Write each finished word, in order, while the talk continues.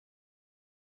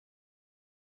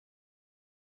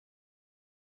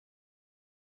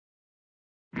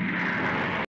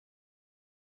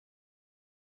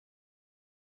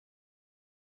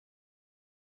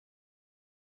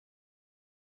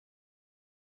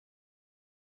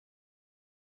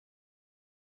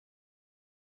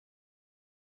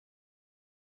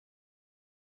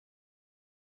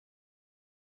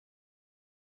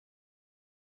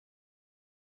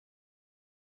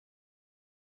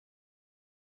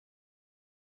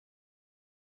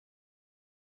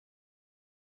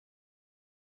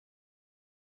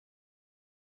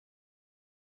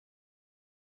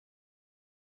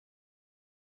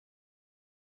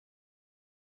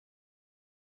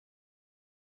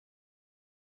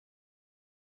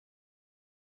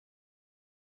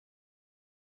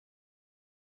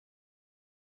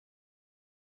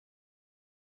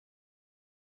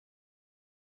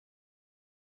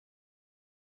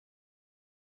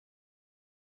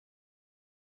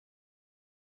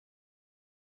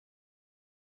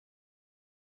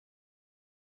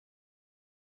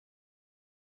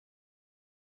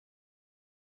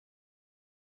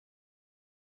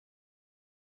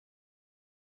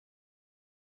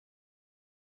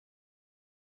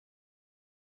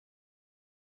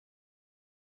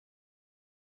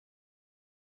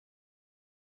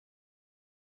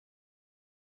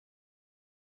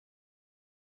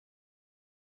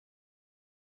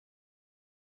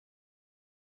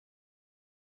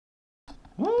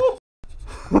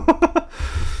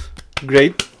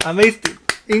Great, amazing,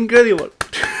 incredible.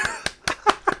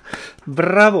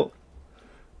 Bravo.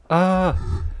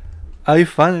 I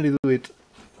finally do it.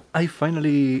 I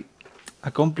finally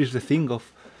accomplished the thing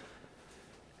of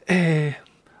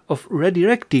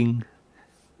redirecting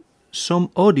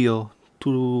some audio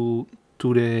to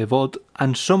the VOD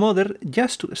and some other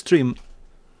just to the stream,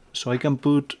 so I can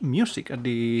put music at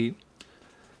the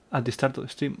start of the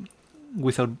stream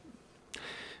without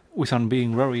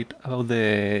being worried about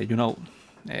the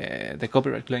the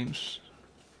copyright claims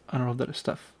and all of that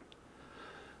stuff.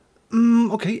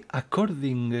 Okay,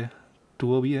 according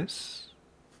to OBS,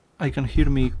 I can hear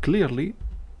me clearly,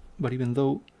 but even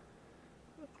though,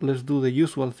 let's do the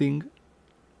usual thing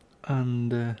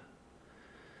and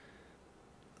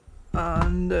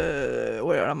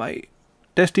where am I?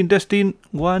 Testing.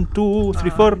 1, 2, 3,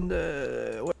 4.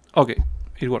 Okay,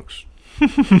 it works.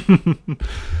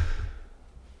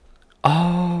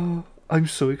 I'm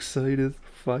so excited.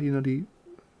 Finally.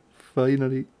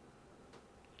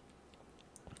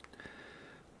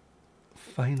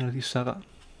 Finally, Saga.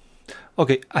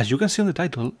 Okay, as you can see on the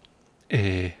title,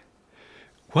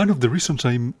 one of the reasons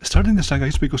I'm starting the Saga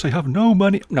is because I have no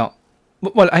money. No.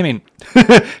 Well, I mean,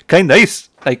 kinda is.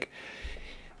 Like,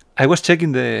 I was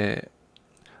checking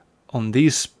on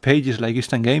these pages like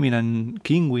Instant Gaming and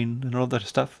Kingwin and all that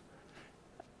stuff,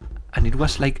 and it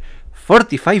was like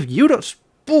 45 euros.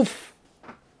 Poof!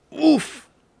 Oof!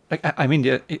 Like, I mean,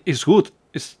 yeah, it's good.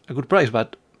 It's a good price,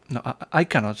 but no, I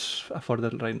cannot afford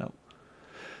that right now.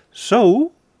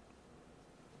 So,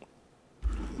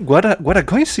 what a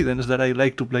coincidence that I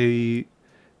like to play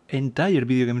entire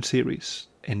video game series,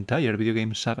 entire video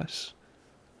game sagas.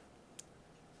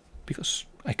 Because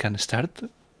I can start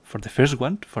for the first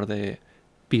one, for the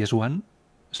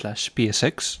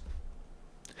PS1/PSX,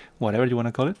 whatever you want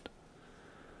to call it.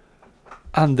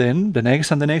 And then the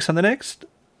next and the next and the next.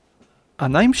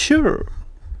 And I'm sure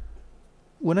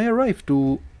when I arrive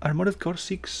to Armored Core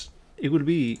 6, it will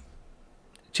be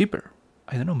cheaper.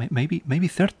 I don't know, maybe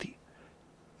 30.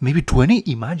 Maybe 20?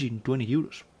 Imagine 20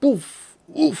 euros. Poof!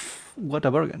 Oof! What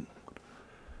a bargain.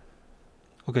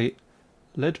 Okay,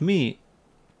 let me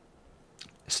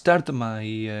start my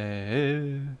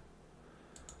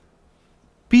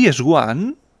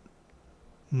PS1.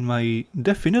 My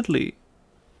definitely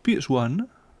PS1.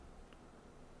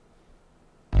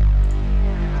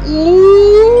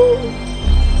 Ooh!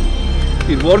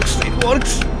 It works!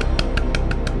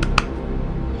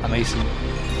 Amazing.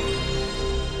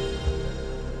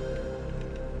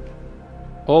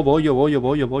 Oh boy. No.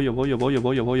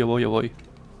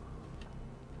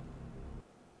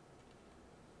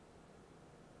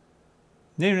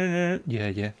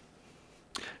 Yeah.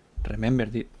 Remember,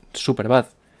 super bad.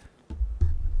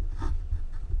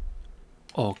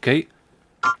 Okay.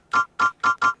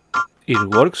 It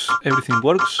works. Everything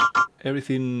works.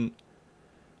 Everything.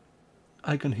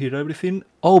 I can hear everything.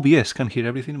 OBS can hear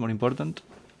everything, more important.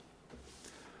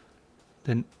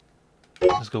 Then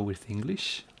let's go with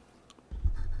English.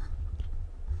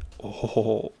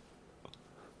 Oh.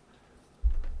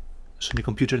 Sony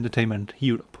Computer Entertainment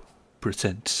Europe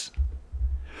presents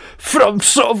From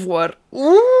Software.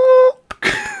 Oh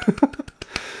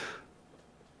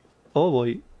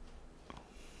boy.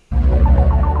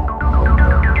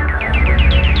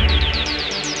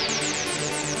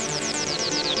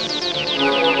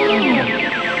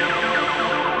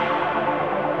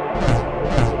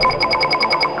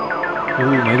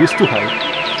 Ooh, maybe it's too high.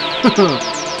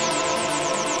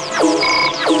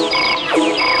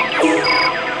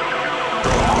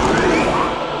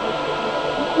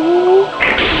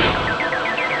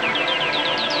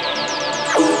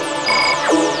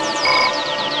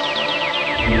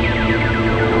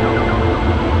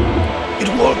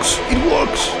 It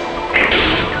works!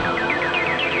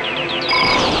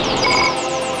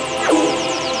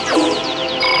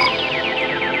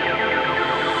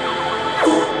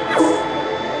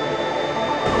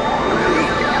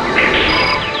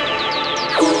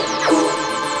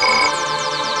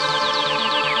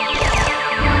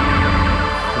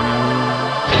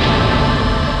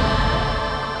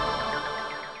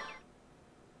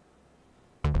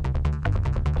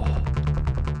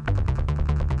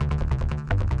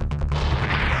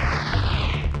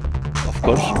 Of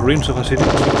course, Ruins of a City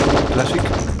classic.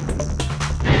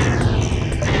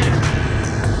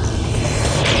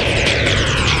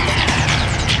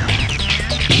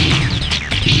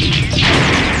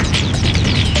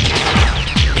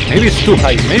 Maybe it's too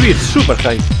high, maybe it's super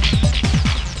high.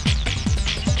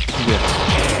 Yeah.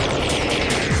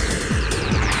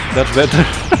 That's better.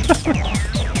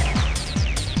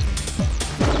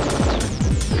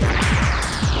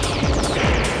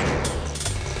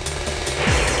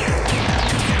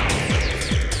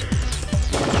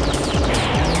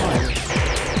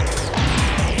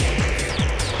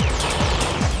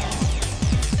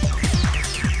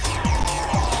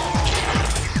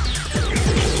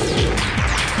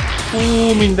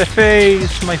 Boom in the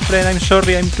face, my friend. I'm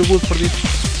sorry, I'm too good for this.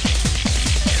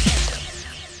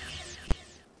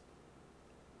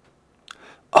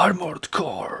 Armored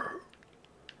core.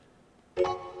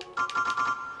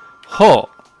 Ho!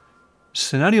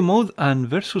 Scenario mode and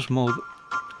versus mode.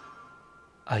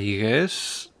 I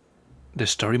guess the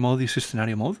story mode is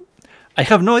scenario mode. I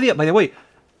have no idea, by the way.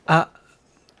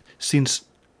 Since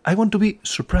I want to be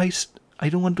surprised, I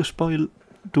don't want to spoil.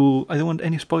 I don't want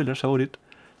any spoilers about it.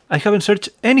 I haven't searched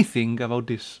anything about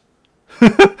this,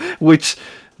 which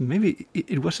maybe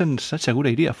it wasn't such a good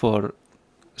idea for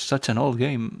such an old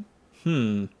game.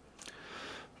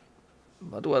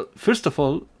 But well, first of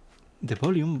all, the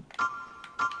volume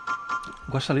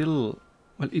was a little...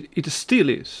 Well, it still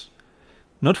is.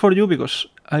 Not for you, because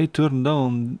I turned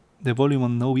down the volume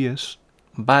on OBS,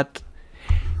 but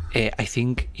I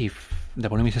think if the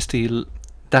volume is still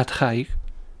that high,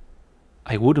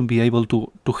 I wouldn't be able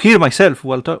to hear myself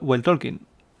while talking,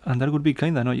 and that would be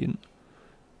kind of annoying.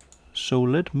 So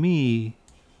let me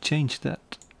change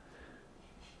that.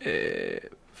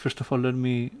 First of all, let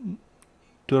me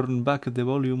turn back the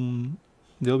volume,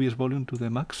 the obvious volume, to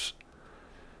the max,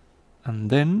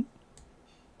 and then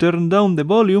turn down the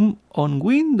volume on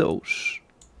Windows.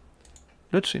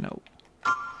 Let's see now.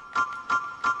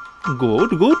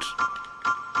 Good, good.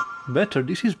 Better,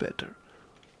 this is better.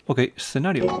 Okay,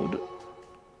 scenario mode.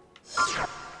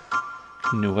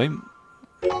 New game.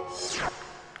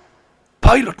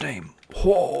 Pilot name.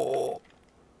 Whoa.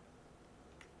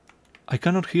 I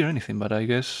cannot hear anything, but I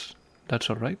guess that's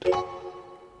alright.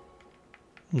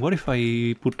 What if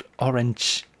I put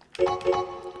orange?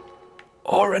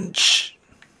 Orange!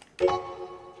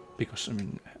 Because, I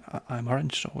mean, I'm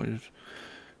orange, so it's...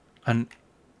 And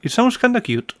it sounds kinda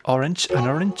cute. Orange and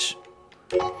orange.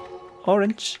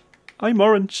 Orange. I'm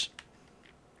orange.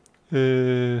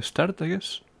 Start, I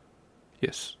guess.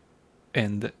 Yes.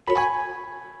 End.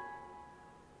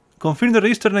 Confirm the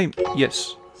register name.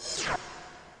 Yes.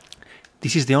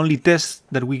 This is the only test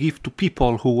that we give to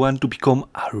people who want to become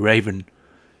a raven.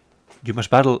 You must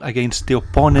battle against the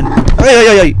opponent.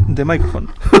 Ay! The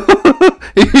microphone.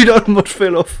 It almost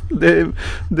fell off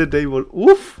the table.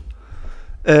 Oof.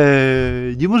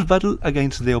 You must battle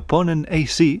against the opponent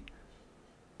AC,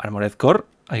 Armored Core,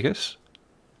 I guess,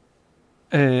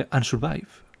 and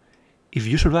survive. If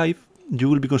you survive, you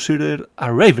will be considered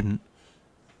a raven.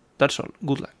 That's all.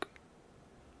 Good luck.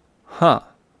 Huh.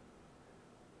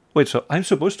 Wait, so I'm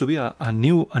supposed to be a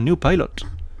new pilot,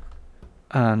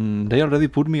 and they already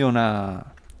put me on a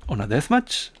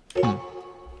deathmatch?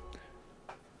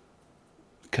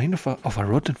 Kind of a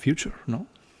rotten future, no?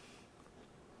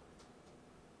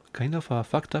 Kind of a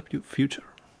fucked up future.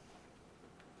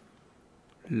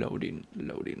 Loading.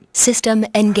 System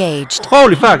engaged.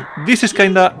 Holy fuck! This is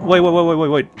kinda...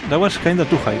 Wait. That was kinda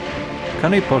too high.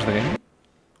 Can I pause the game?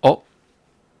 Oh.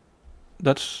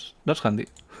 That's handy.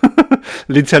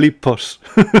 Literally pause.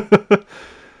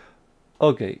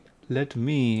 Okay, let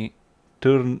me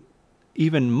turn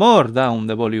even more down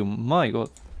the volume. My god.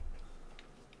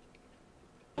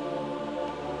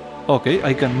 Okay,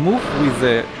 I can move with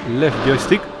the left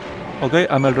joystick. Okay,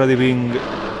 I'm already being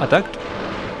attacked.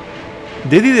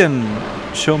 They didn't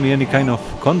show me any kind of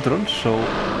control, so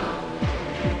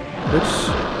let's...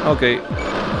 Okay,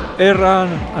 R1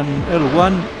 and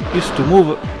L1 is to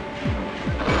move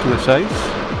to the sides.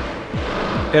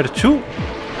 R2?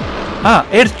 Ah,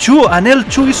 R2 and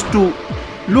L2 is to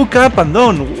look up and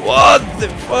down. What the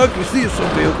fuck is this?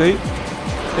 Okay.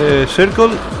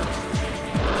 Circle.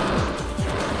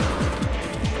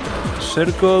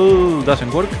 Circle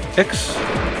doesn't work. X.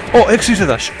 Oh, X is a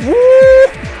dash. Woo!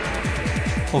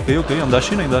 Okay, I'm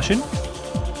dashing.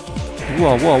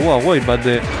 Wow, wait, but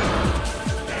the...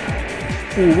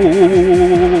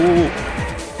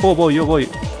 Whoa. Oh boy.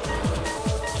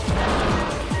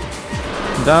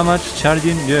 Damage,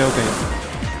 charging, yeah, okay.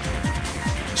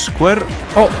 Square.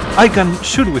 Oh, I can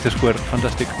shoot with a square.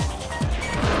 Fantastic.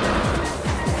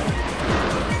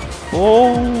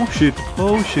 Oh shit.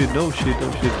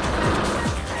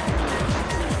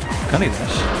 Can I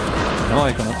dash? No,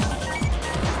 I cannot.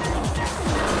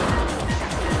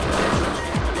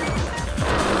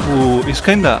 Ooh, it's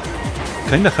kinda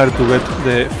hard to get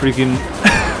the freaking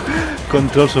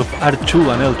controls of R2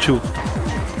 and L2.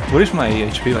 Where is my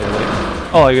HP, by the way?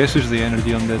 Oh, I guess it's the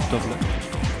energy on the top left.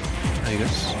 I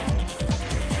guess.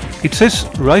 It says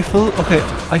rifle. Okay,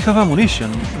 I have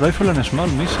ammunition. Rifle and a small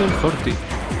missile, 40.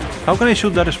 How can I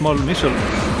shoot that small missile?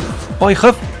 Oh, I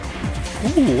have...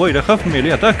 Ooh, wait, I have melee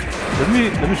attack. Let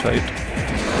me try it.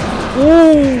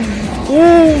 Ooh.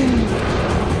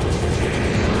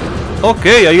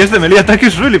 Okay, I guess the melee attack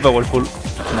is really powerful.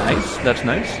 Nice, that's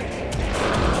nice.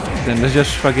 Then let's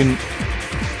just fucking...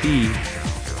 E.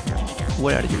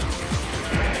 Where are you?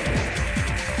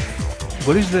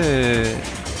 What is the...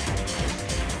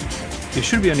 It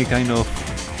should be any kind of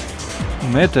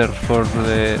meter for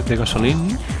the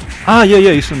gasoline. Ah, yeah,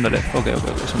 it's on the left. Okay,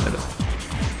 it's on the left.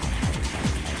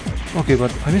 Okay,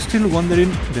 but I'm still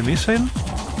wondering, the missile?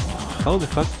 How the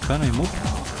fuck can I move?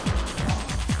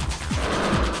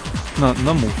 No,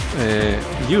 not move.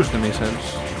 Use the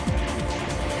missiles.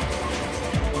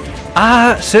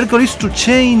 Ah, circle is to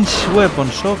change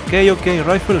weapons. Okay,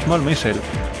 rifle, small missile.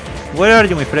 Where are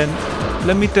you, my friend?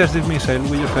 Let me test this missile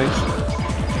with your face.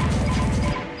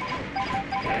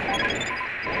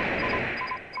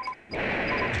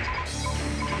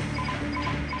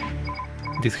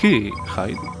 Did he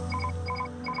hide?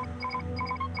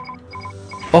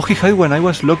 Oh, he hid when I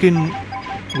was looking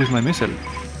with my missile.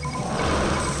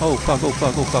 Oh fuck.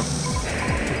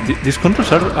 These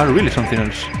controls are really something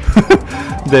else.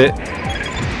 The...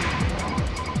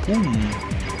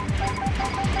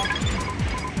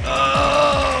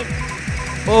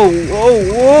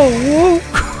 Whoa.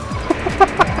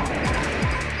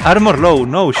 Armor low,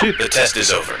 no shit. The test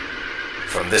is over.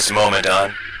 From this moment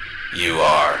on, you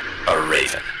are a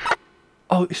raven.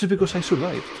 Oh, is it because I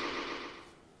survived?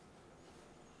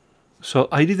 So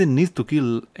I didn't need to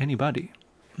kill anybody.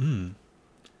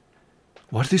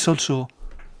 Was this also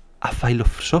a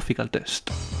philosophical test?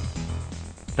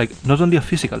 Like, not only a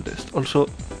physical test, also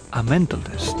a mental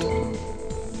test.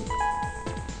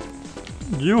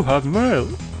 You have mail.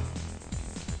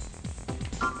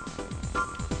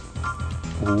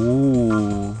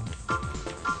 Ooh.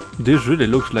 This really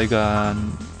looks like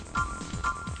an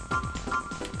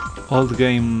old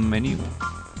game menu.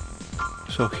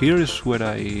 So here is where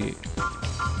I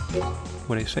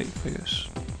save, I guess.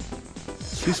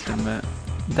 System,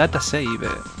 data save.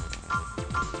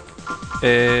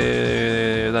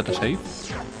 Data save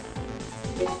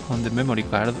on the memory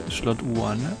card, slot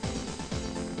 1.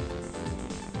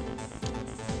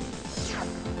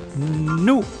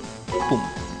 No! Boom.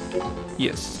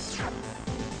 Yes.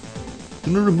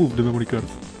 Do not remove the memory card,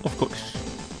 of course.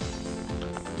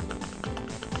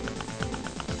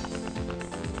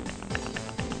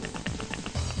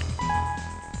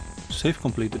 Save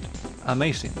completed.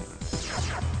 Amazing.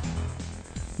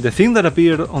 The thing that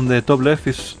appeared on the top left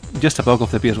is just a bug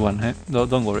of the PS1, eh?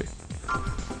 Don't worry.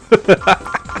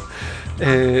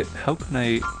 How can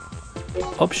I...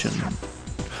 Option.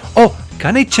 Oh!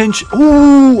 Can I change...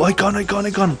 Ooh! I can!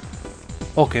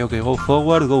 Okay, go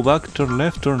forward, go back, turn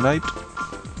left, turn right.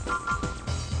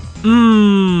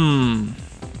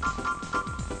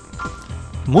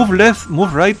 Move left,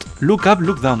 move right, look up,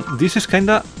 look down. This is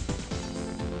kinda...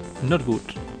 not good.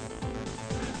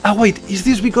 Ah wait, is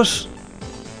this because...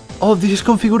 Oh, this is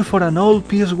configured for an old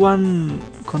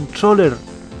PS1 controller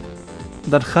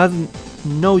that had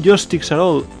no joysticks at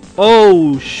all.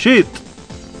 Oh shit!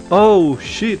 Oh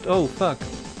fuck.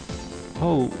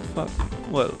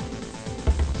 Well,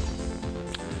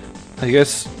 I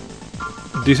guess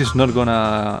this is not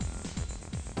gonna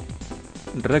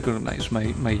recognize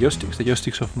my joysticks, the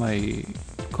joysticks of my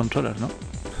controller, no?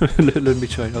 Let me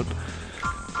try it out.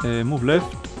 Move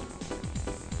left.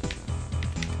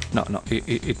 No,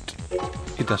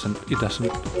 it doesn't.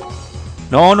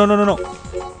 No.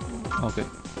 Okay.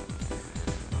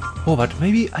 Oh, but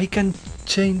maybe I can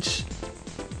change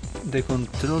the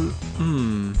control.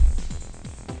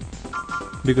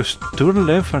 Because turn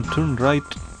left and turn right.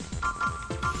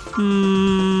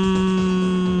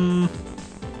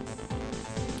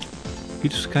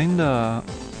 It's kinda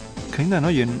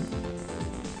annoying.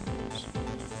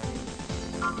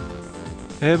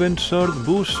 Event sword,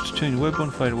 boost, change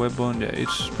weapon, fire weapon. Yeah,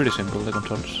 it's pretty simple, the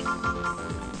controls.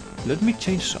 Let me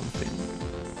change something.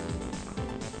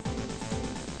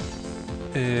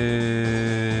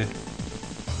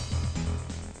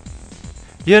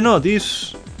 Yeah, no,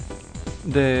 this...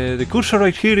 The cursor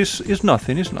right here is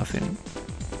nothing,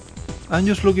 I'm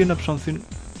just looking up something.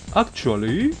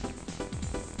 Actually...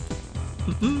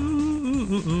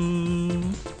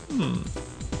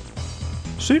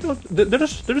 See, no, there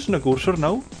isn't a cursor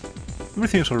now.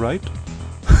 Everything is alright.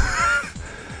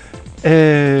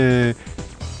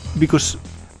 Because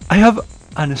I have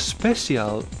an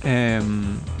special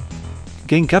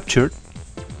game capture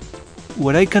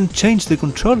where I can change the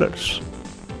controllers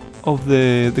of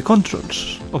the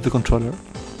controls of the controller.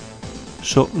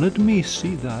 So let me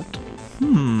see that.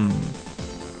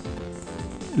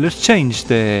 Let's change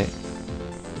the...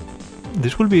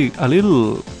 This will be a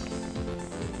little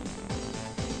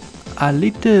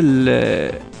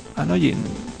annoying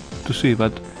to see,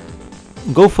 but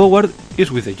go forward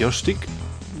is with the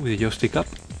joystick up.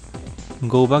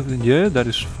 Go back, yeah, that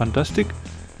is fantastic.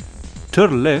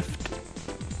 Turn left.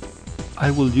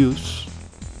 I will use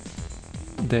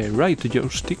the right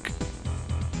joystick,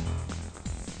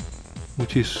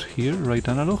 which is here, right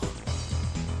analog.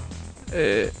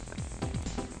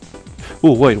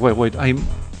 Oh, wait, I'm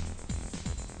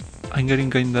getting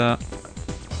kinda...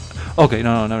 Okay,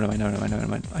 no, never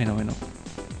mind. I know.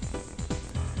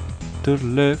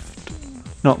 Turn left.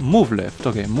 No, move left.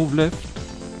 Okay, move left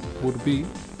would be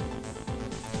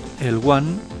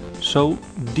L1, so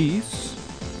this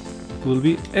will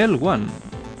be L1.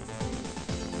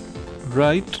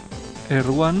 Right,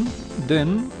 R1,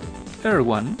 then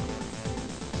R1.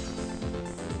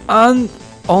 And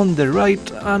on the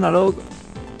right analog,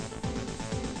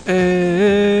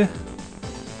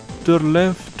 turn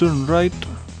left, turn right.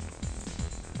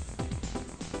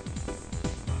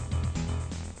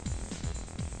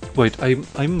 Wait,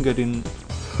 I'm getting...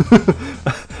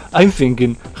 I'm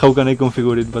thinking, how can I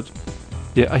configure it? But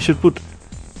yeah, I should put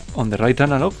on the right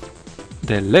analog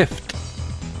the left.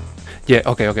 Yeah,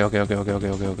 okay.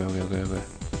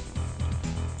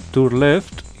 Turn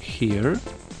left here,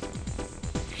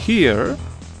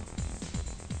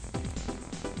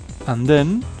 and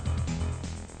then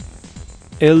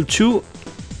L2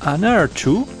 and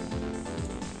R2.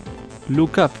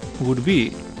 Look up would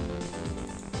be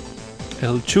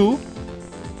L2.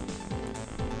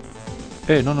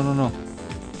 No.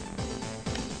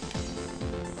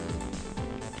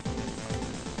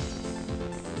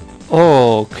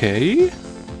 Okay.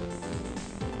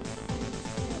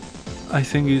 I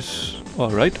think it's all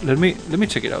right. Let me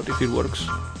check it out if it works.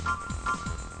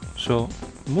 So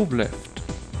move left.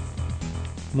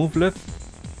 Move left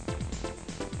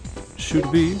should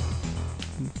be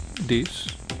this.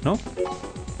 No?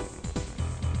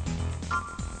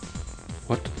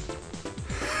 What?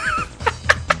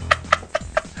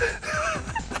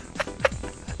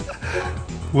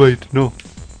 Wait, no.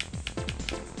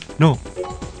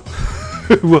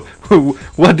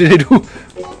 What did I do?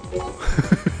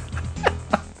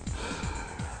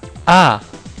 Ah!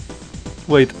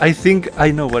 Wait, I think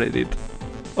I know what I did.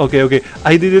 Okay.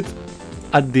 I did it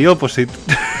at the opposite.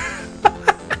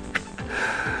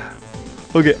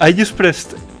 Okay, I just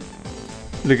pressed...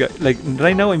 Like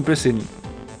right now I'm pressing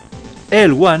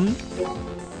L1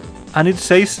 and it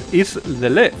says it's the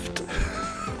left.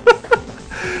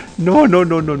 No.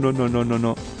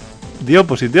 The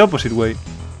opposite way.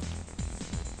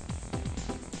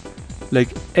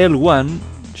 Like L1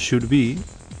 should be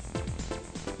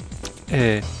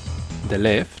the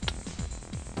left,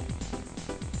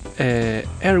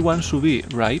 R1 should be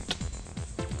right,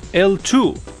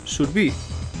 L2 should be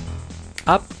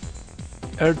up,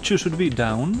 R2 should be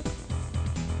down,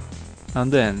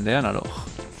 and then the analog.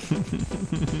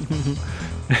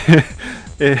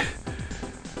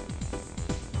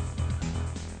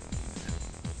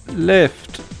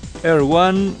 Left,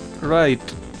 R1,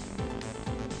 right,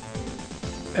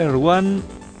 R1,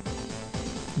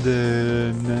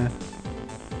 then...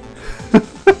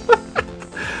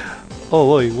 Oh,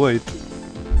 wait.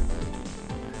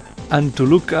 And to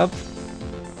look up...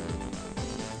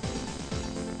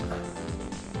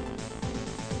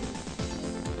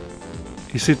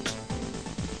 Is it...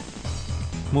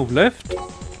 Move left?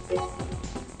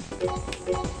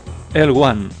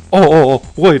 L1. Oh,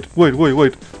 wait.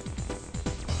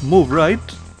 Move right.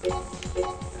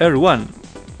 R1.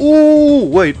 Ooh,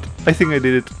 wait. I think I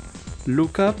did it.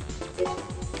 Look up.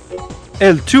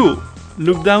 L2.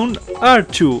 Look down.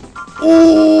 R2.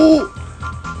 Ooh!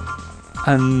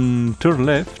 And turn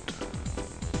left.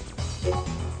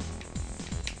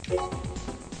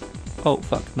 Oh,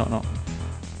 fuck. No.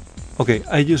 Okay,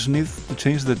 I just need to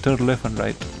change the turn left and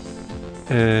right.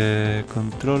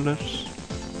 Controllers.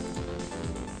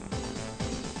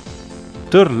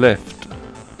 Turn left.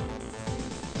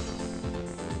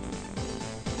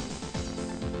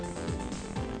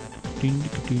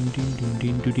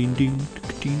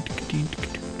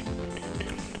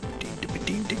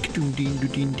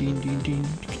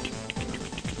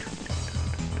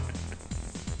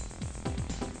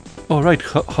 Alright,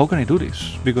 how can I do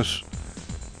this? Because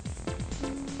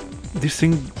this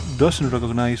thing doesn't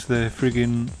recognize the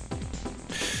freaking...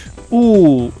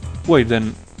 Ooh! Wait,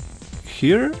 then...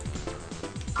 Here?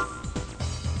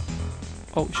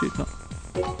 Oh shit, no.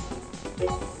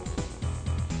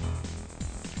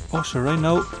 Oh, so right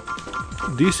now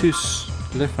this is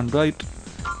left and right,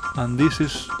 and this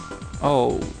is...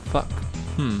 Oh, fuck.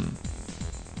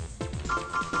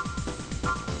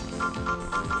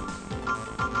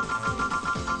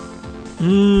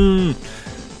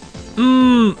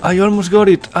 I almost got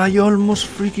it. I almost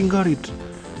freaking got it.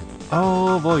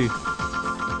 Oh boy.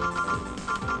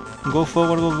 Go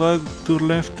forward, go back, turn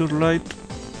left, turn right.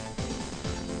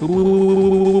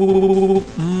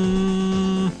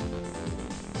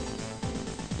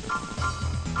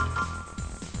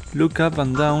 Look up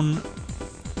and down.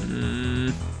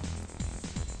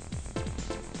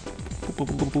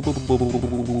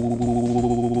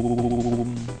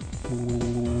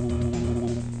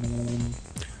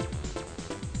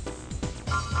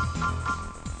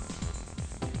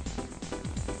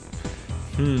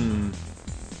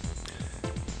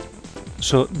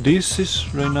 So this is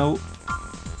right now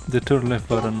the turn left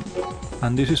button,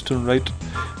 and this is turn right.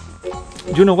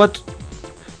 You know what?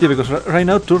 Yeah, because right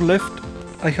now turn left,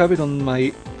 I have it on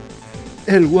my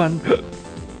L1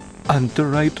 and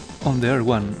turn right on the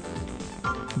R1.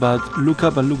 But look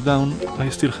up and look down, I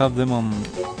still have them on...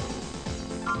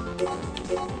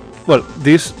 Well,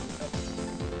 this...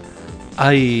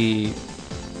 I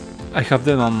have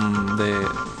them on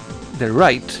the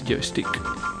right joystick.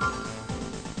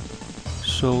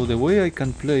 So the way I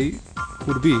can play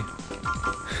would be...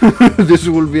 This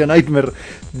will be a nightmare.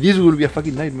 This will be a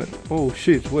fucking nightmare. Oh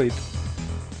shit, wait.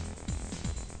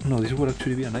 No, this will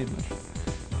actually be a nightmare.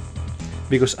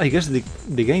 Because I guess the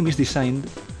game is designed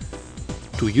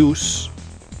to use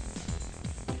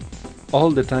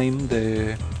all the time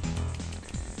the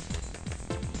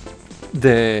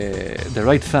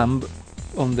right thumb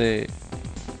on the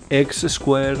X,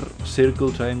 square,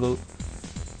 circle, triangle,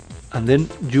 and then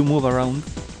you move around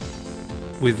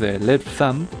with the left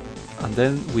thumb, and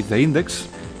then with the index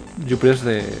you press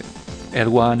the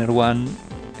L1, R1,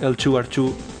 L2,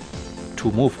 R2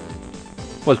 to move.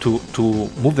 Well, to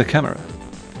move the camera,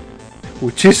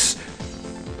 which is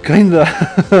kinda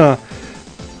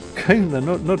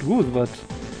not good, but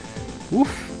oof.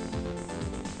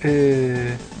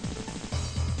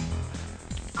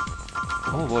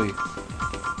 Oh boy,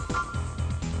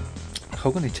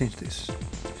 how can I change this?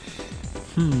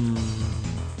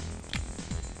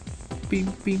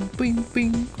 Ping ping ping ping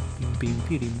ping ping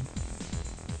ping.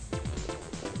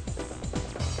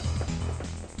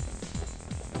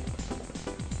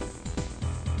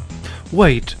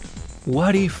 Wait,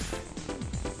 what if...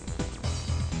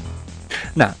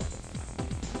 Nah.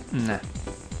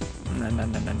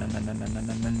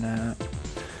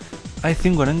 I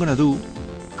think what I'm gonna do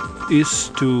is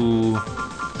to...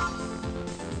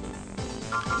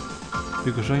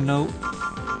 Because right now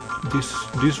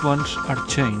these ones are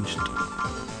changed.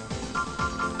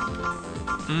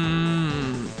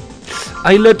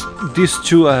 I let these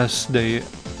two as they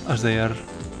are.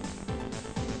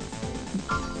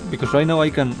 Because right now I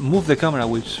can move the camera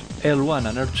with L1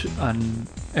 and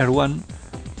R1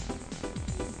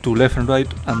 to left and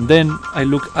right, and then I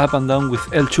look up and down with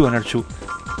L2 and R2.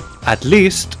 At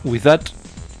least with that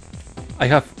I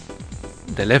have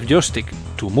the left joystick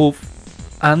to move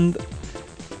and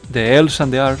the L's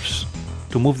and the R's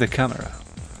to move the camera.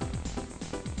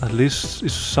 At least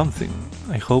it's something.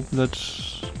 I hope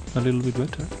that's a little bit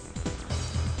better.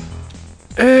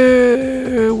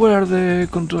 Where are the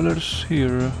controllers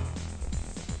here?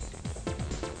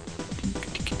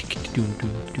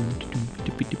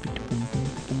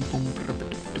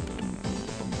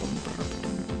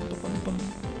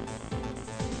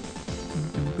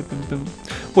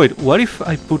 Wait, what if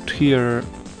I put here...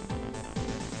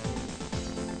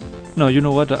 No, you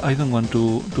know what? I don't want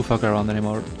to fuck around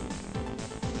anymore.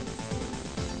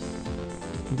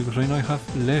 Because right now I have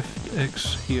left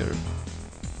X here.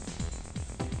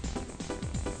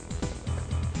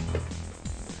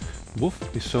 Woof,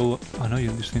 it's so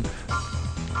annoying, this thing.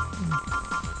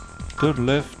 Turn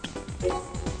left.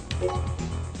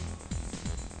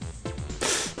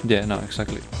 Yeah, no,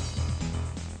 exactly.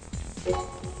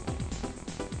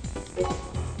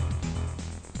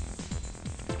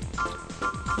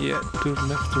 Yeah, turn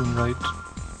left, turn right.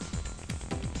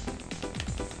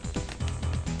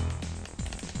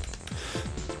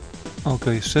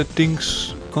 Okay,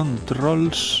 settings,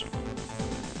 controls.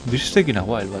 This is taking a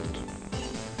while, but...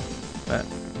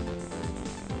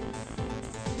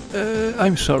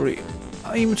 I'm sorry.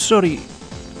 I'm sorry.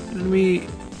 Let me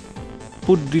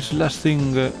put this last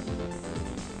thing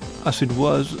as it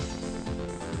was.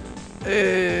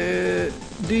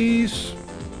 This...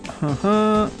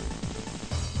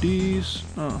 This...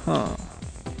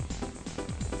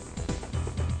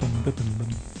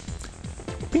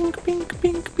 Pink, pink,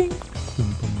 pink, pink.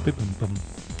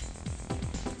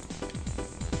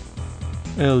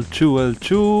 L2,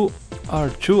 L2,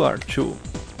 R2, R2.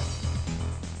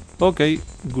 Okay,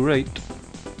 great.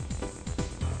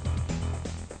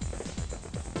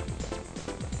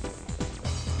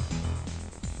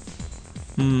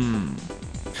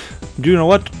 Do you know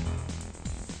what?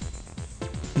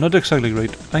 not exactly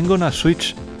great. I'm gonna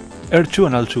switch R2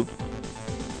 and L2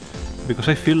 because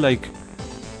I feel like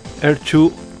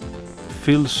R2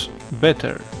 feels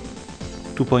better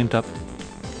to point up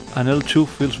and L2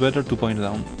 feels better to point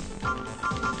down.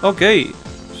 Okay.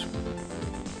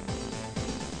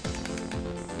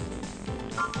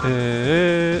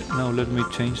 Now let me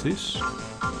change this.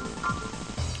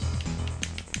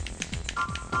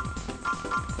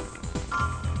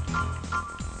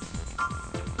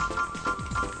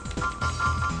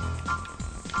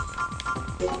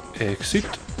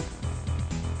 Exit.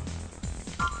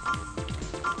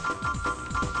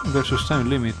 Versus time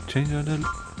limit. Change model.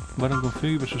 Button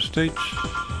config versus stage.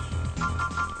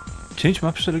 Change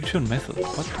map selection method.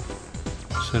 What?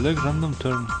 Select random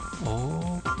turn.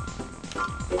 Oh.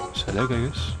 Select, I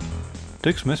guess.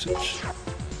 Text message.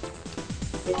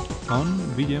 On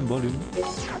BGM volume.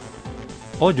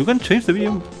 Oh, you can change the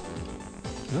BGM.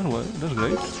 That's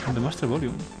great. In the master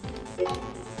volume.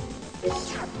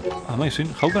 Amazing.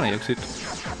 How can I exit?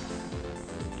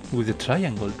 With the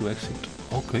triangle to exit.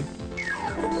 Okay.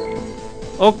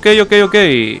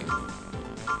 Okay.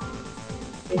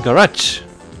 Garage.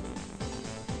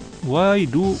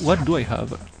 What do I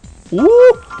have?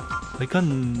 Ooh! I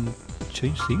can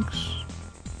change things.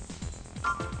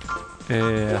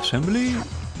 Assembly.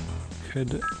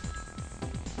 Head.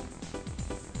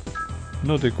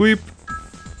 Not equip.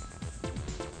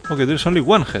 Okay, there's only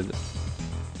one head.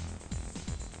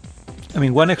 I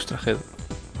mean, one extra head.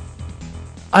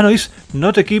 Ah, no, it's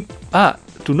not equip. Ah,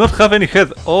 to not have any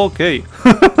head. Okay.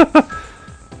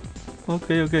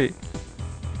 Okay.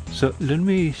 So, let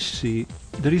me see.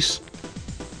 There is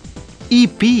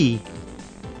EP.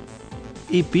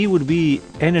 EP would be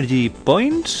energy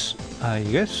points, I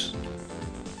guess.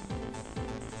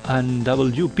 And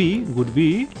WP would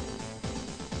be...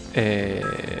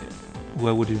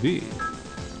 where would it be?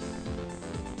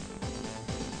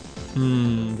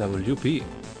 WP.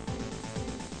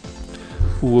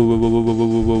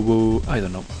 Whoa. I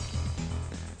don't know.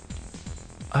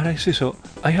 I see. So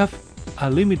I have a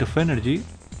limit of energy.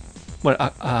 Well,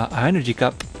 a energy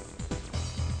cap.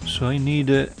 So I need.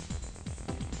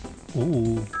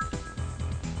 Ooh.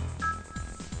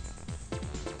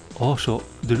 Oh, so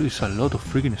there is a lot of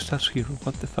freaking stats here.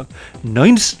 What the fuck?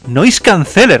 Noise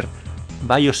canceller.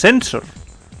 Biosensor.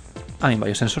 I mean,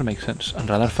 biosensor makes sense, and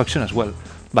radar function as well.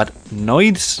 But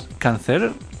noise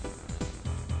canceller,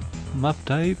 map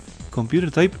type, computer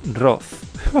type, Roth.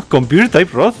 Computer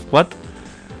type Roth? What?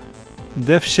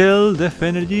 Def shell, def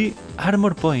energy,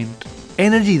 armor point,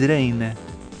 energy drain.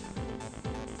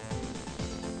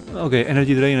 Okay,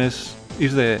 energy drain is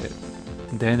the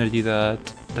energy that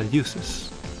uses.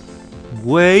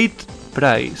 Weight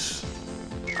price.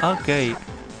 Okay.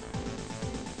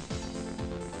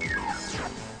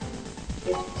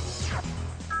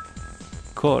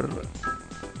 Core.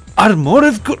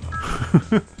 Armored core.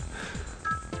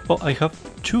 Oh, I have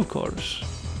 2 cores.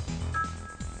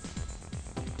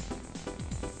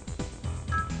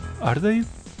 Are they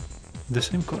the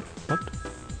same core? What?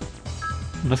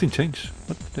 Nothing changed.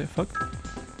 What the fuck?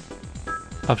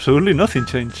 Absolutely nothing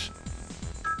changed.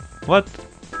 What?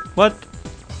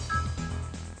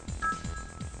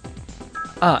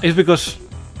 Ah, it's because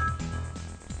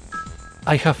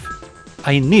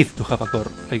I need to have a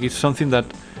core. Like, it's something that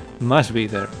must be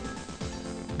there.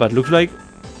 But looks like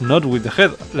not with the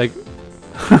head. Like,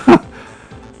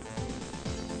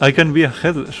 I can be a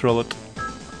headless robot.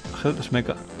 Headless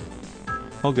mecha.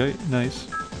 Okay, nice.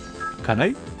 Can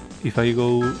I? If I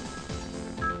go...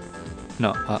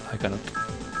 No, I cannot.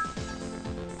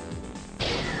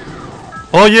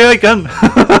 Oh yeah, I can!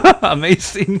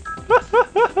 Amazing!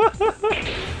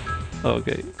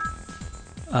 Okay.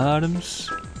 Arms.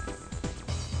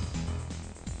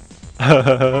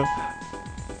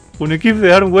 Unequip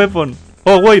the arm weapon.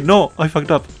 Oh wait, no, I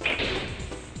fucked up.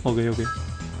 Okay.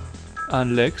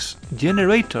 And legs.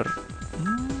 Generator.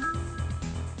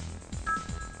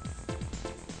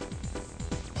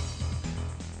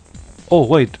 Oh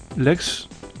wait, legs.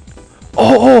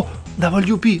 Oh,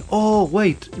 WP. Oh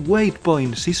wait, weight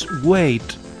points is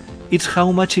weight. It's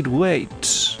how much it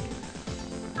weighs.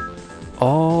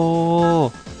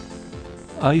 Oh,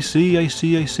 I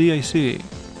see.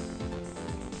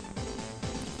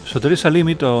 So there is a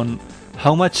limit on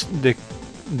how much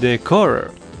the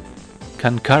core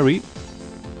can carry,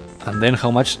 and then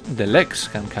how much the legs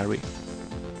can carry.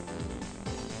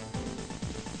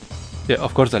 Yeah,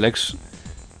 of course the legs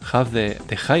have the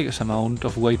highest amount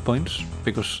of weight points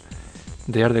because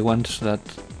they are the ones that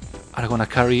are gonna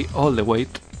carry all the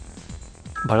weight,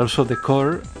 but also the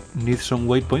core needs some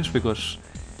weight points because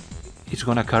it's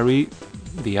gonna carry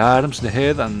the arms, the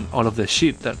head, and all of the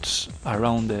shit that's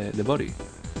around the body.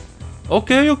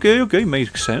 Okay,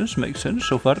 makes sense.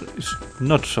 So far, it's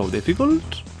not so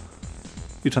difficult.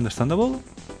 It's understandable.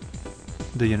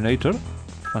 The generator,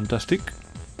 fantastic.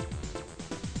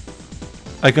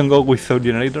 I can go without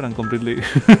generator and completely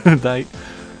die.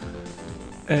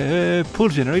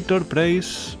 Pulse generator,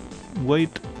 price,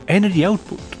 weight, energy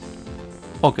output.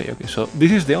 Okay, so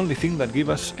this is the only thing that gives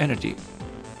us energy.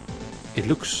 It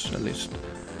looks, at least.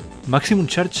 Maximum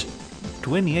charge,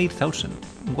 28,000.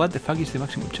 What the fuck is the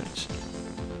maximum charge?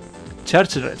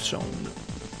 Charge red zone.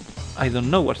 I don't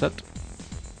know what's that.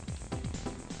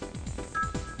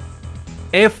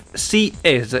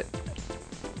 FCS.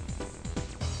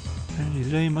 Energy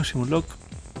drain, maximum lock.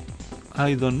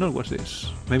 I don't know what's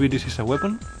this. Maybe this is a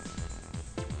weapon?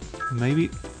 Maybe.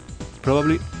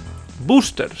 Probably.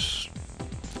 Boosters.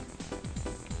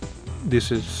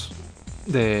 This is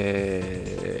the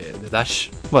dash.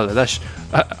 Well, the dash.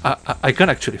 I can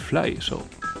actually fly, so.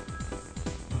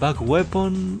 Back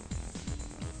weapon.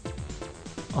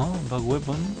 Oh, back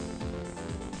weapon.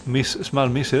 Small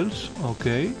missiles.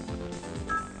 Okay.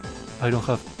 I don't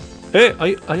have. Hey,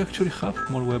 I actually have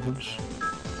more weapons.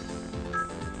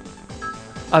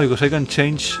 Because I can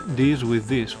change this with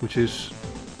this, which is.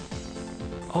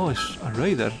 Oh, it's a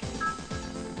radar.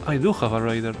 I do have a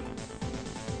radar.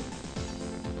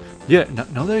 Yeah,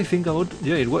 now that I think about,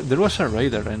 yeah, there was a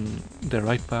radar in the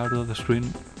right part of the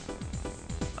screen.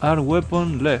 Our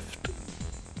weapon left.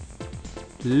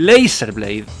 Laser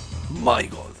blade. My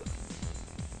god.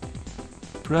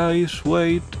 Price,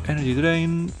 weight, energy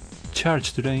drain,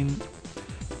 charge drain.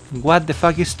 What the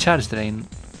fuck is charge drain?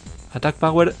 Attack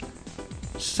power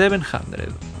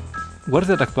 700. What's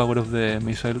the attack power of the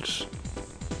missiles?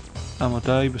 Ammo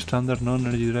type, standard,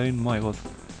 non-energy drain. My god.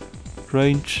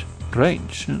 Range.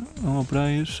 Ammo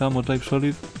price, ammo type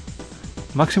solid.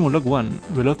 Maximum lock 1,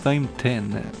 reload time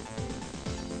 10.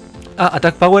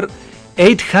 Attack power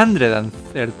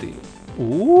 830.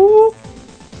 Ooh.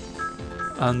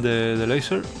 And the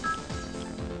laser.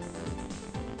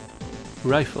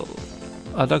 Rifle.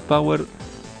 Attack power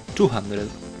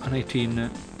 218.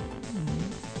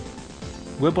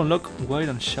 Weapon lock wide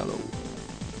and shallow.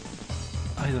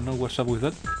 I don't know what's up with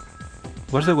that.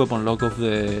 What's the weapon lock of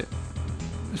the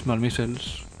small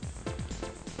missiles?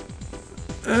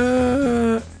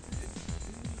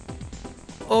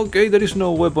 Okay, there is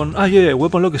no weapon. Yeah,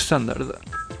 weapon lock is standard.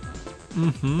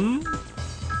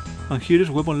 And here is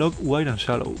weapon lock wide and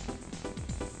shallow.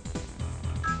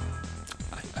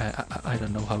 I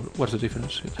don't know what's the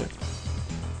difference here.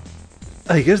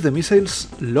 I guess the missiles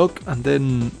lock and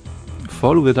then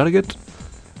follow the target.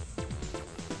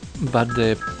 But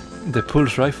the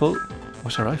pulse rifle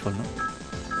was a rifle, no?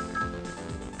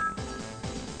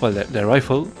 Well, the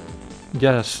rifle,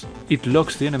 just it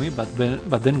locks the enemy, but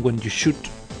then when you shoot,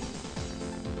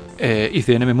 if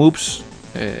the enemy moves,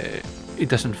 it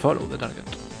doesn't follow the target.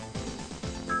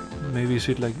 Maybe it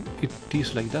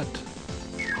is like that.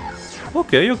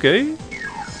 Okay.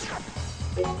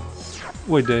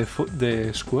 Wait,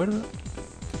 the square?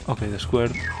 Okay, the square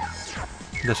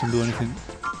doesn't do anything.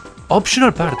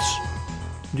 Optional parts.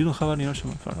 You don't have any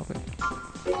optional parts. Okay.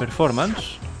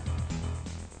 Performance.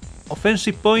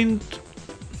 Offensive point.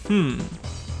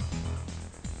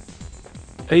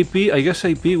 AP. I guess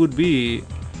AP would be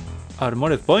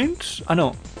armored points.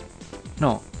 No.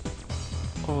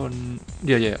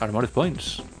 Yeah. Armored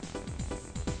points.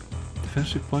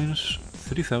 Defensive points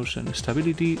 3000.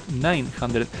 Stability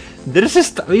 900. There's a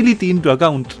stability into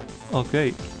account.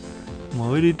 Okay.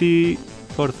 Mobility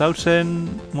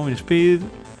 4000. Moving speed.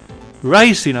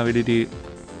 Rising ability.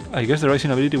 I guess the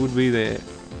rising ability would be the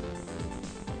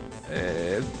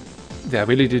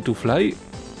ability to fly.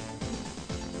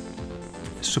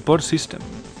 Support system.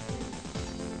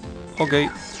 Okay.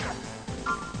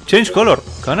 Change color.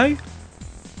 Can I?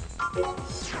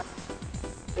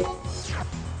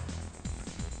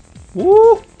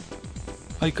 Woo!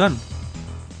 I can.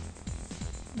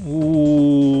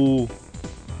 Ooh.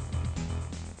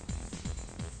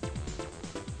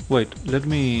 Wait, let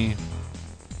me...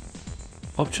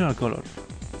 Optional color.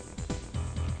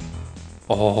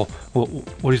 Oh,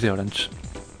 what is the orange?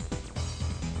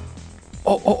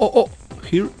 Oh,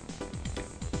 here.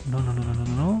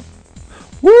 No.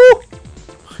 Woo!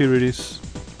 Here it is.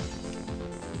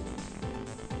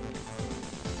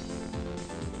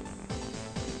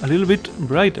 A little bit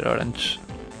brighter orange.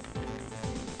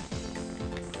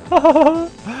 How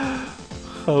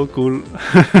cool.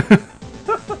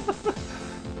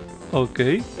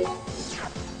 Okay.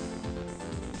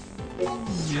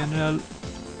 General.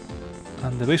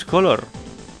 And the base color.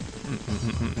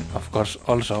 Of course,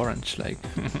 also orange, like...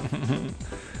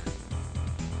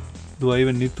 Do I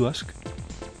even need to ask?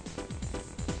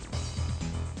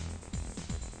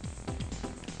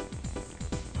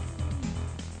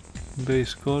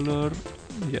 Base color...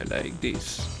 Yeah, like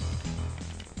this.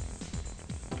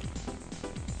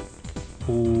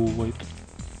 Oh, wait.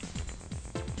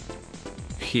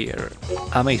 Here.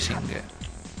 Amazing.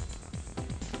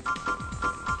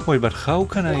 Wait, but how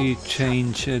can I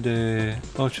change the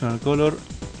optional color?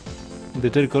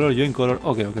 Detail color, join color.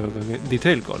 Okay.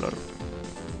 Detail color.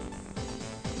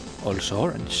 Also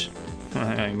orange.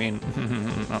 I mean,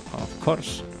 of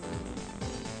course.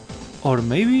 Or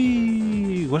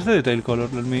maybe... What's the detail color?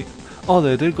 Let me... Oh,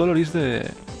 the detail color is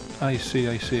the... I see.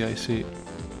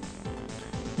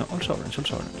 No, also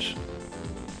orange.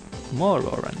 More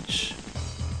orange.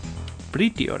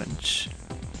 Pretty orange.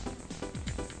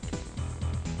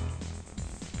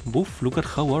 Boof, look at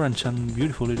how orange and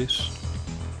beautiful it is.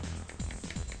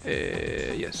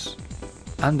 Yes.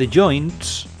 And the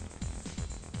joints...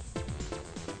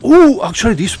 Ooh,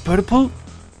 actually this purple...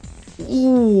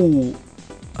 Ooh,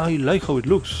 I like how it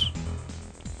looks.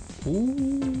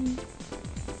 Ooh.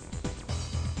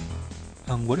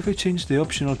 And what if I change the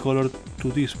optional color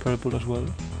to this purple as well?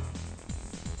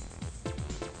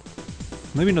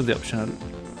 Maybe not the optional.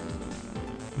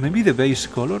 Maybe the base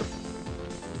color?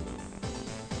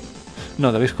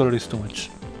 No, the base color is too much.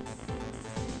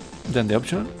 Then the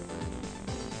optional?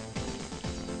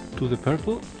 To the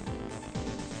purple?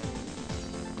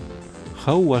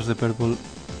 How was the purple?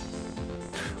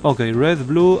 Okay, red,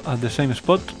 blue at the same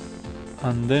spot.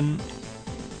 And then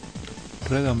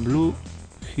red and blue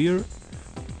here.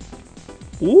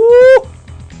 Ooh!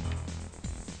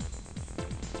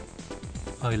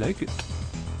 I like it.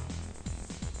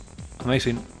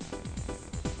 Amazing.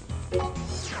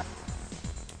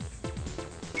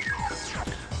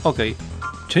 Okay,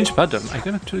 change pattern. I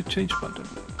can actually change pattern.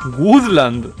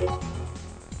 Woodland!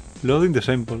 Loading the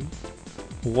sample.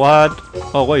 What?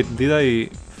 Oh wait, did I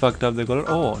fucked up the color?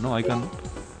 Oh no, I can...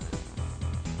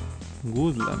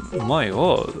 Woodland. My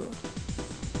god.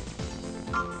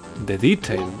 The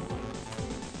detail.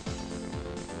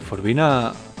 For being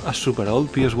a super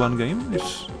old PS1 game,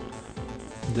 it's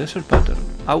desert pattern.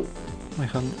 Ow, my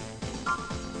hand.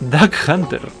 Duck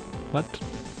Hunter. What?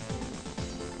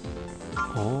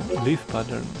 Oh, leaf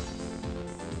pattern.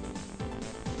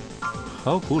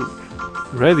 How cool.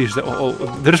 Reddish. Oh,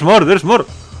 there's more.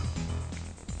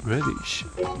 Reddish.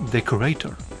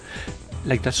 Decorator.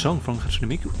 Like that song from Hatsune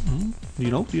Miku.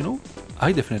 Do you know?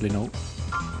 I definitely know.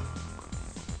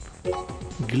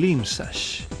 Gleam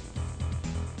sash.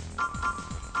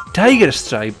 Tiger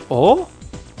stripe. Oh?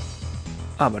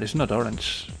 Ah, but it's not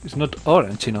orange. It's not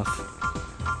orange enough.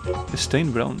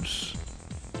 Stained browns.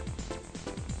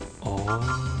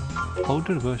 Oh.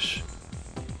 Outer bush.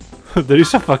 There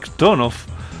is a fuck ton of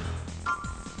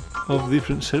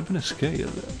different serpent scale.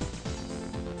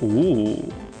 Ooh.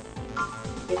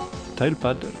 Tile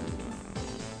pattern.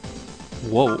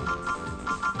 Whoa.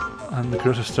 And the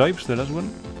cross stripes, the last one.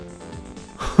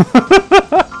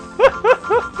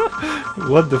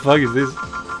 What the fuck is this?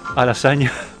 A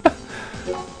lasagna.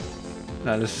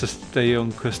 Now let's just stay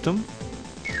on custom.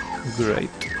 Great.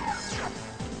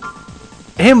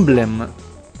 Emblem!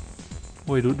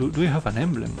 Wait, do we have an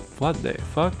emblem? What the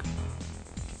fuck?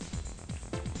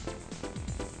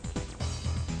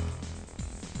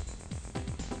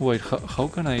 Wait, how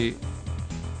can I...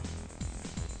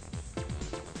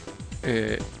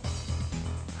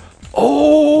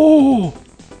 Oh!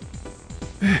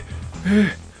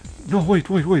 No, wait.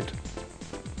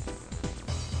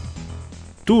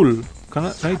 Tool. Can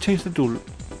I change the tool?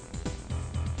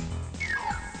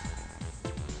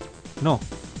 No.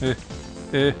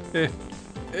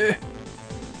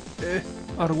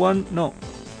 R1. No.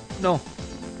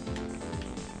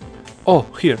 Oh,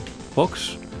 here.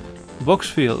 Box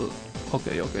fill.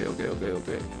 Okay.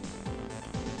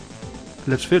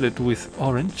 Let's fill it with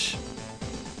orange.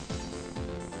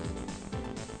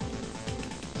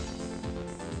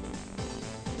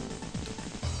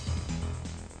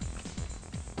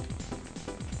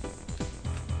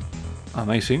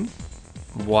 Amazing.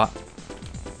 What?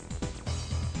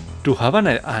 To have an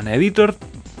editor,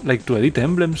 like to edit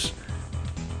emblems.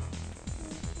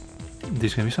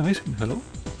 This game is amazing.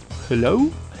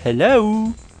 Hello?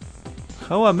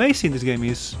 How amazing this game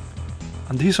is.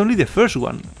 And this is only the first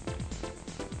one.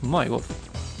 My god.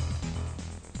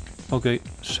 Okay,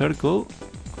 circle.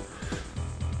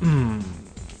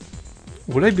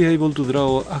 Will I be able to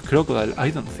draw a crocodile? I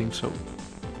don't think so.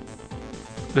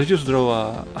 Let's just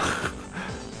draw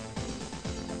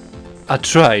a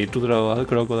try to draw a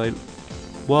crocodile.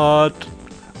 What?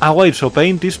 Ah, wait, so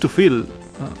paint is to fill.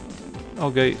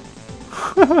 Okay.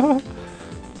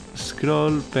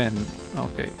 Scroll pen.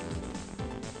 Okay.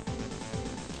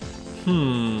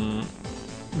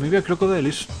 Maybe a crocodile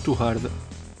is too hard.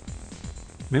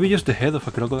 Maybe just the head of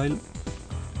a crocodile.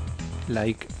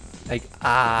 Like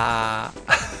ah.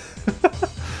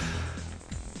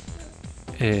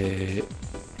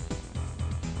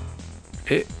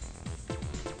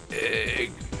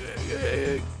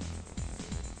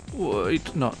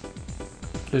 Wait, no.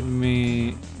 Let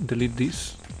me delete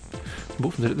this.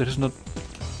 Boof, there is not.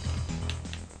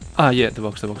 Ah, yeah, the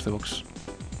box.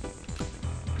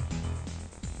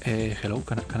 Hello,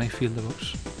 can I fill the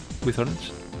box with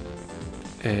orange?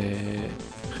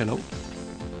 Hello.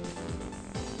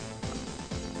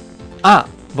 Ah,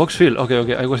 box fill.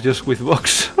 Okay, I was just with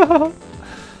box.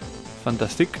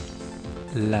 Fantastic.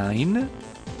 Line,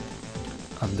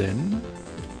 and then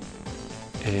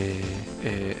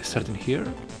starting here.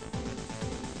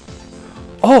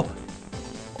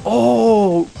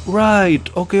 Oh, right.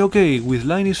 Okay. With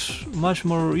line is much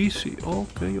more easy.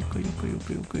 Okay.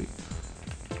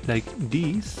 Like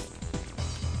this.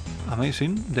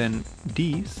 Amazing. Then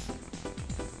this.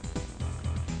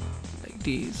 Like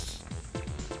this.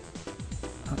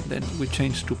 And then we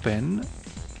change to pen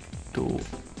to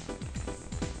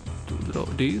draw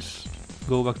this.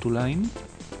 Go back to line.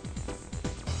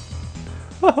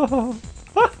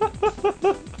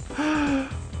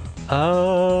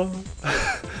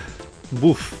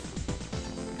 Boof.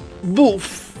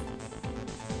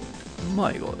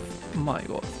 My god.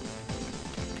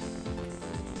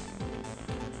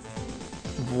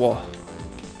 Whoa.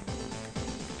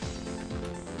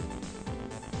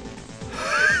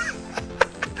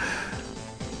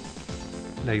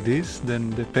 Like this, then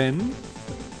the pen.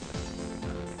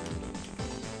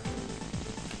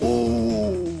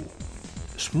 Oh,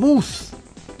 smooth.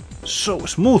 So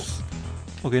smooth.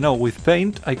 Okay, now with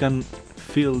paint I can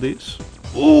fill this.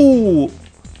 Oh,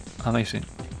 amazing.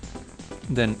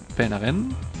 Then pen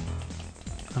again,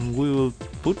 and we will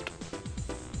put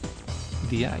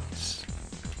the eyes.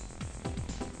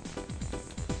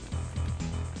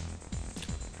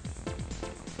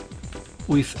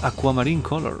 With aquamarine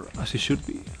color, as it should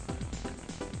be.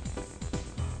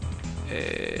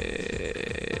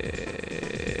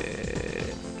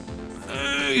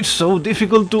 It's so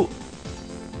difficult to...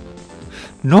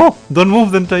 No! Don't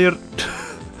move the entire...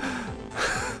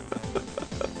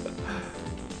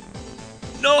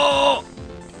 No!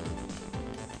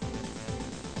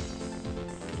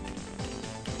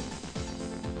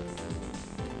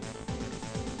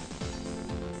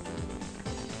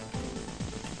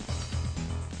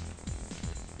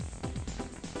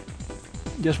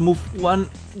 Just move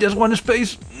just one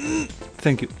space.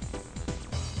 Thank you.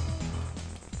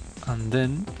 And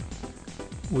then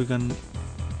we can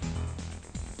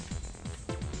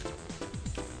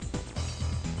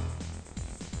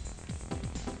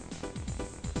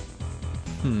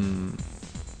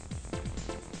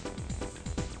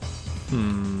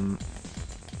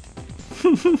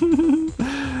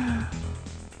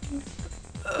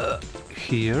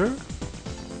here.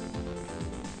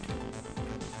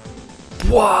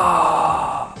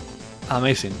 Wow!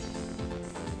 Amazing.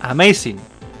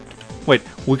 Wait,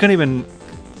 we can even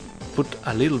put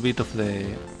a little bit of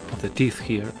the teeth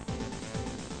here.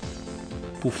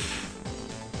 Poof.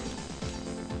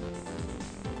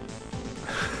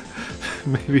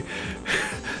 Maybe.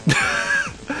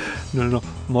 No.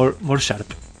 More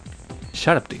sharp.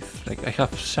 Sharp teeth. Like I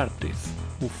have sharp teeth.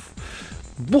 Oof.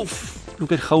 Boof!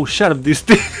 Look at how sharp these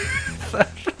teeth are.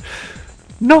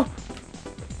 No!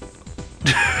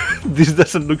 This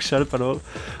doesn't look sharp at all.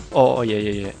 Oh,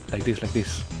 yeah. Like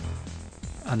this.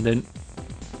 And then...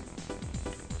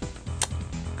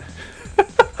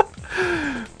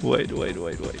 Wait.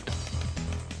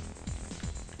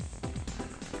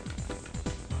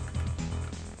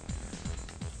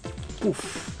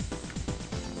 Oof.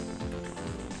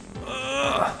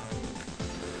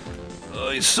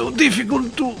 It's so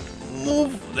difficult to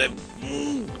move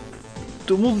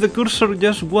the cursor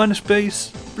just one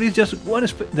space. Please, just one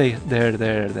space. There.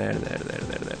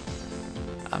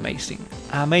 Amazing.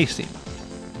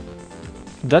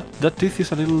 That teeth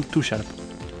is a little too sharp.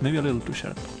 Maybe a little too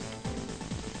sharp.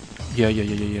 Yeah.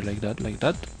 Like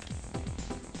that.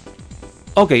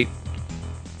 Okay.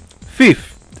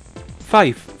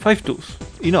 Five tooth.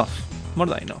 Enough. More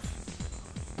than enough.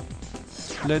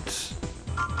 Let's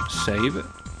save.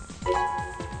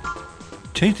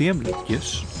 Change the emblem.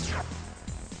 Yes.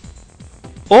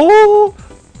 Oh!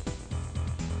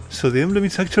 So the emblem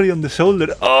is actually on the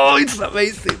shoulder. Oh, it's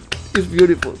amazing. It's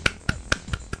beautiful.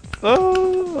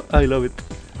 Oh, I love it.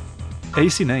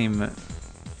 AC name.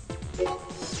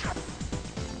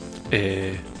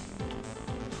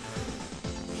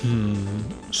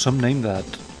 Some name that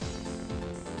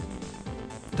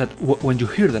when you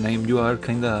hear the name you are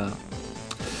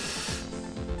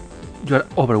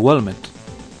overwhelmed.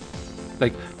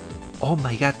 Like, oh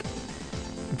my god,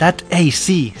 that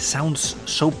AC sounds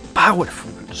so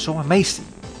powerful, so amazing,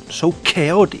 so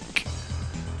chaotic.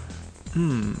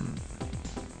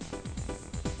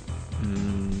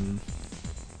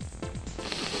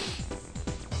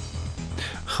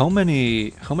 How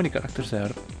many characters there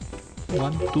are?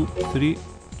 1, 2, 3,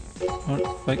 4,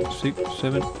 5, 6,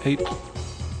 7, 8.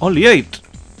 Only 8!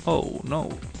 Oh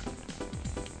no.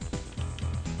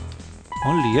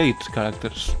 Only 8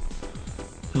 characters.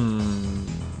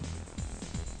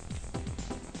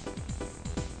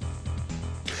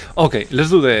 Okay, let's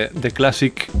do the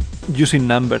classic using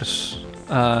numbers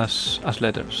as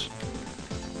letters.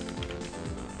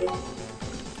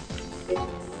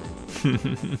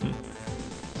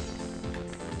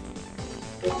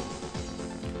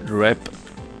 Rep.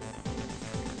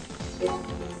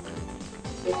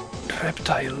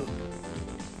 Reptile.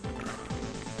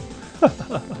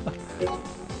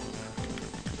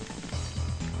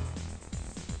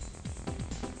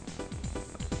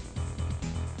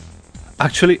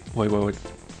 Actually, wait.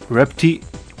 Repti.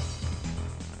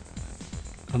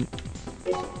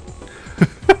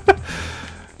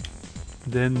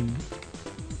 Then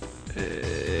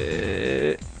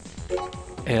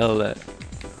L.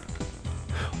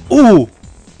 Ooh.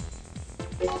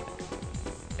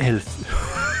 L.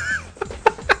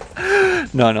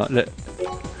 No.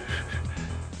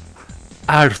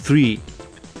 R3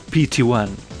 PT1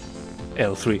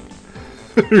 L3.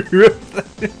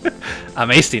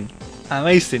 Amazing.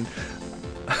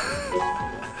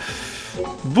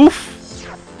 Boof.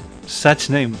 Such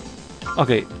name.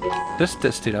 Okay, let's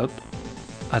test it out.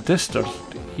 A tester.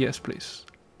 Yes, please.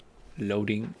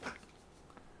 Loading.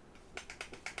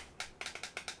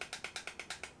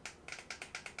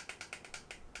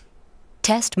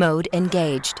 Test mode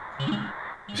engaged.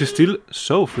 It's still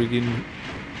so freaking...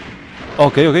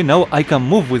 Okay, now I can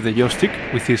move with the joystick,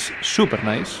 which is super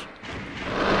nice.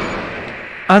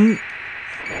 And...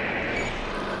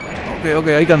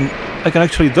 Okay, I can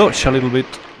actually dodge a little bit.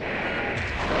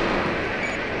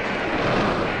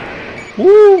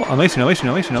 Woo! Amazing. I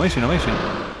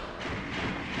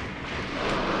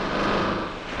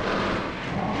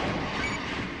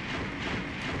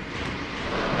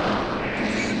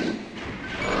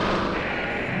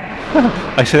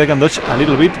said I can dodge a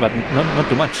little bit, but not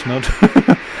too much.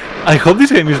 I hope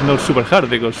this game is not super hard,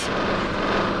 because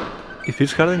if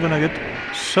it's hard, I'm gonna get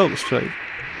so destroyed.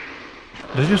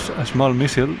 Let's use a small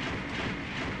missile.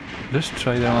 Let's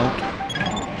try them out.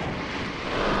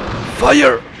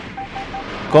 Fire!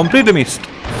 Completely missed.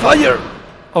 Fire!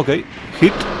 Okay,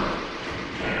 hit.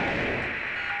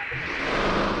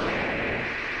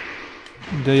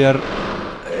 They are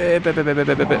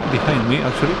behind me,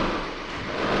 actually.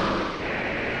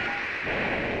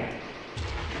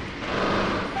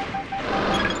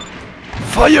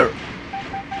 Fire!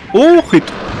 Oh, hit!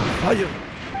 Fire!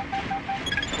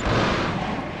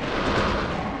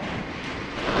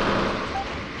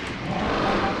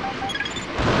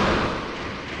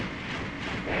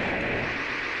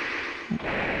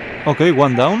 Okay,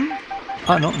 one down.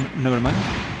 Ah, no, never mind.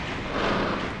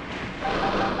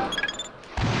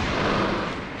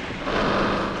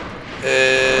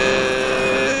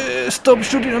 Stop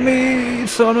shooting at me!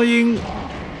 It's so annoying!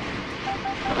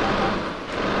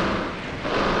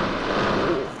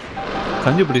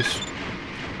 Can you please?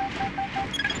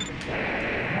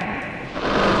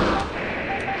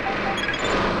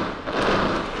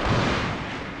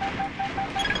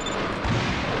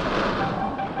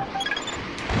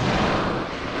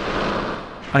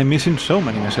 I'm missing so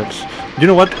many missiles. You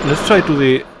know what? Let's try to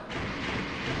the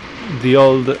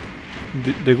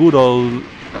good old...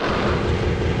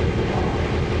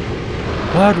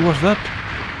 What was that?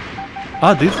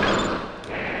 Ah,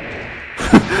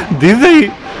 did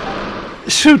they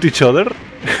shoot each other?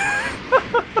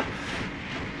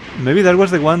 Maybe that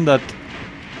was the one that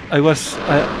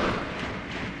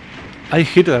I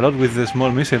hit a lot with the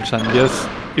small missiles, and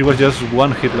it was just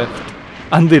one hit left,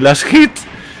 and the last hit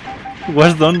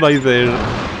was done by their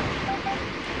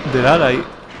ally,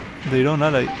 their own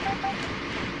ally.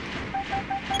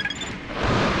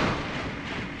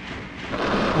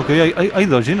 Okay, I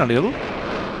dodged in a little.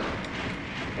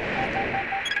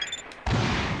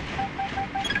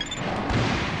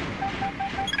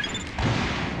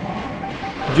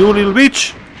 You little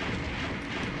bitch!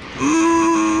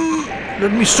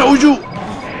 Let me show you!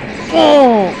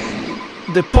 Oh!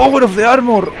 The power of the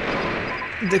armor!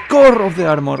 The core of the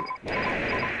armor!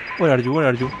 Where are you? Where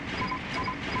are you?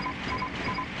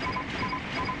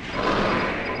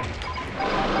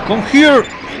 Come here!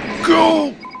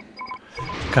 Go!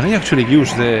 Can I actually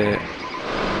use the...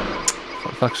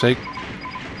 For fuck's sake.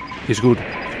 He's good.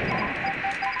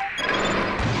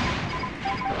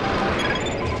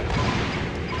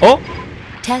 Oh!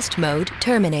 Test mode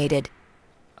terminated.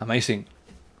 Amazing.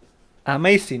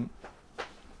 Amazing.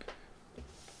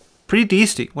 Pretty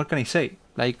easy, what can I say?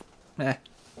 Like, eh.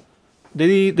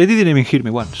 They didn't even hear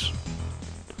me once.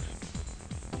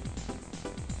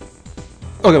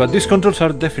 Okay, but these controls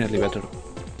are definitely better.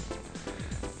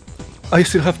 I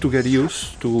still have to get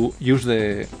used to use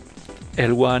the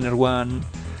L1, R1,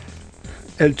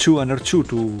 L2 and R2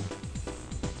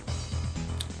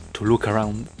 to look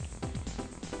around.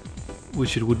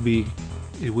 Which it will be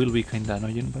kinda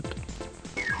annoying, but...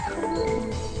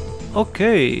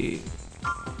 Okay...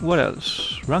 What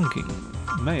else? Ranking,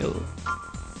 mail,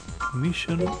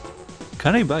 mission...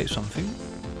 Can I buy something?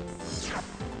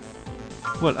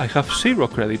 Well, I have 0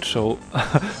 credits, so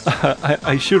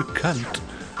I sure can't.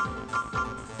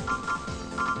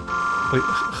 Wait,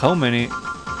 how many...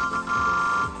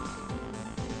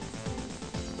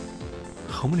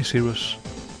 How many zeros?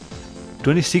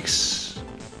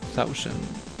 26,000,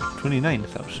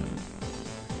 29,000.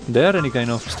 There any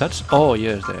kind of stats? Oh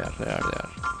yes, they are.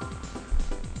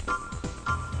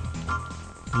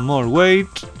 More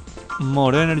weight,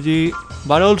 more energy,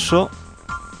 but also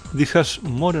this has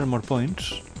more and more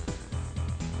points.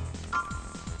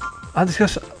 And this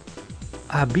has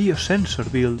a biosensor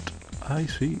build. I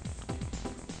see.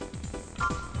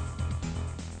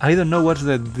 I don't know what's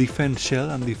the defense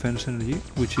shell and defense energy,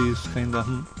 which is kinda...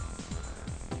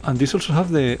 And this also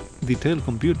have the detailed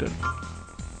computer,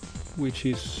 which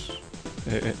is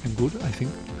good, I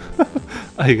think.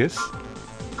 I guess.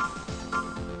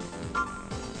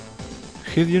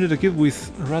 Head unit equipped with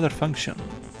radar function.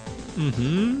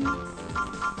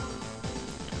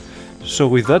 So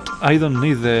with that, I don't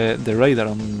need the radar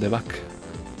on the back.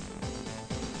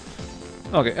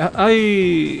 Okay,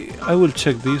 I will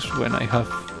check this when I have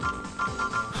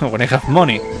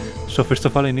money. So first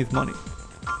of all, I need money.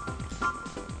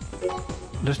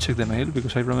 Let's check the mail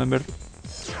because I remember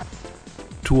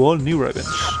to all new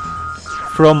ravens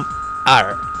from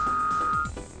R.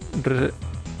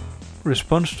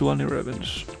 Response to all new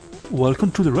ravens.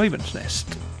 Welcome to the Raven's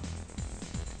Nest.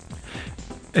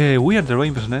 We are the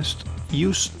Raven's Nest.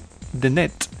 Use the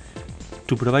net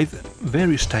to provide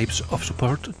various types of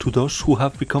support to those who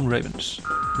have become ravens,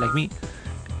 like me.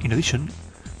 In addition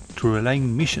to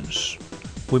relying missions,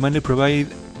 we mainly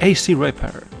provide AC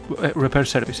repair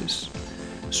services,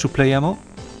 supply ammo,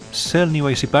 sell new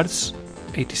AC parts,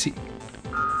 etc.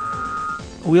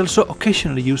 We also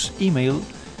occasionally use email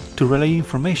to relay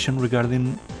information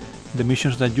regarding the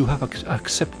missions that you have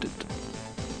accepted.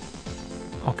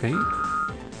 Okay.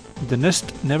 The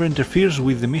nest never interferes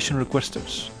with the mission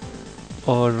requesters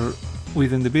or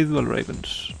with individual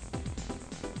ravens.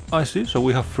 I see, so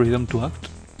we have freedom to act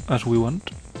as we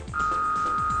want.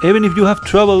 Even if you have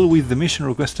trouble with the mission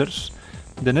requesters,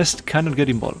 the nest cannot get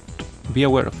involved. Be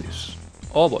aware of this.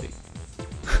 Oh boy.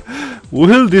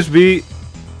 Will this be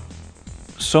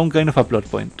some kind of a plot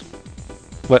point?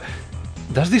 Well,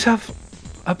 does this have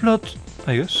a plot?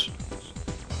 I guess.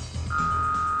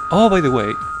 Oh, by the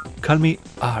way, call me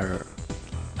R.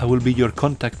 I will be your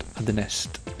contact at the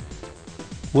nest.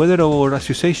 Whether our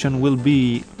association will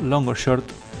be long or short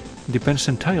depends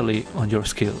entirely on your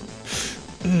skill.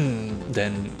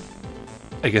 Then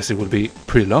I guess it will be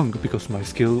pretty long because my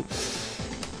skill,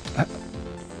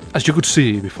 as you could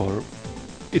see before,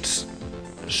 it's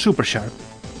super sharp.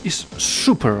 It's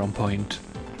super on point.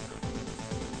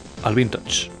 I'll be in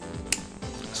touch.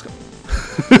 Let's go.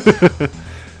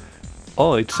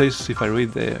 Oh, it says if I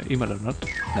read the email or not.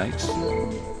 Nice.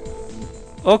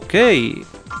 Okay.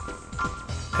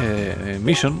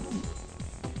 Mission.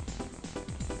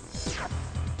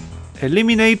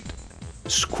 Eliminate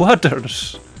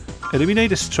squatters.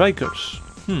 Eliminate strikers.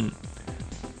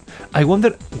 I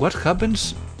wonder what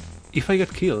happens if I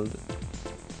get killed.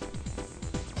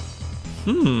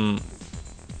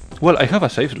 Well, I have a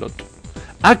save slot.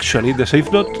 Actually, the save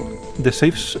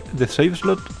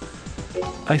slot,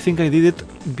 I think I did it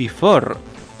before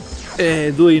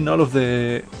doing all of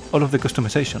the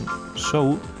customization.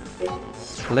 So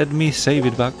let me save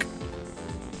it back.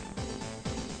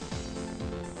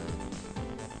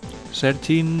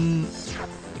 Searching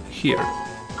here.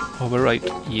 Overwrite.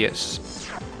 Yes.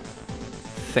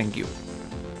 Thank you.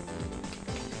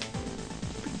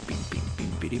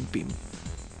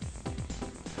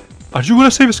 Are you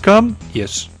gonna save Scam?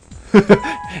 Yes.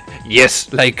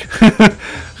 Yes, like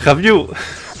have you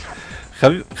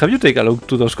taken a look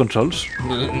to those consoles?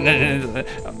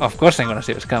 Of course I'm gonna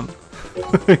save Scam.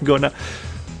 I'm gonna,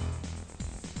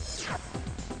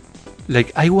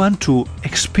 like, I want to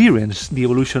experience the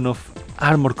evolution of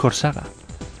Armored Core Saga.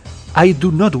 I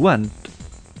do not want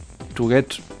to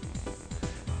get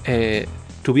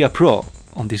to be a pro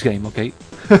on this game, okay?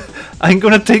 I'm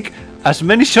gonna take as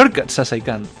many shortcuts as I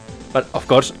can, but of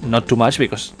course not too much,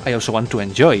 because I also want to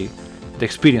enjoy the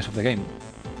experience of the game.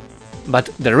 But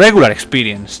the regular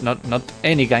experience, not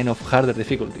any kind of harder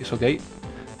difficulties, okay?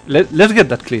 Let's get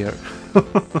that clear.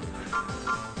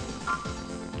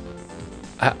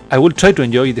 I will try to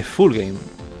enjoy the full game.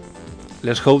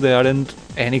 Let's hope there aren't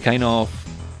any kind of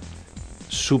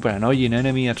super annoying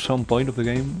enemy at some point of the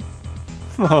game.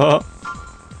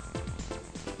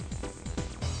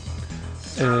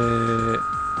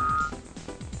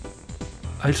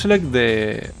 I'll select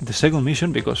the second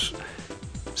mission because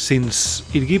since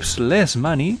it gives less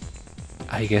money,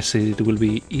 I guess it will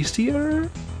be easier,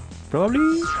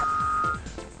 probably.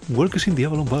 Workers in the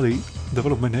Avalon Valley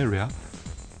development area,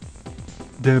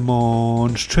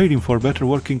 demonstrating for better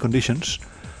working conditions,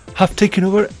 have taken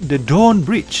over the Dawn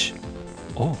Bridge.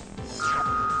 Oh,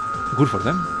 good for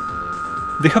them.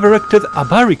 They have erected a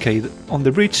barricade on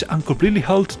the bridge and completely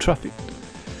halt traffic.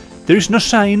 There is no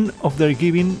sign of their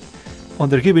giving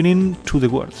in to the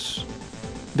words.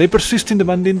 They persist in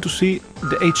demanding to see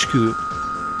the HQ.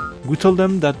 We told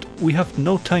them that we have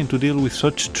no time to deal with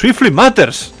such trifling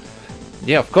matters.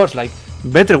 Yeah, of course, like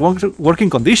better working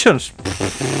conditions.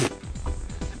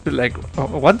 Like,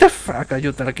 what the fuck are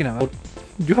you talking about?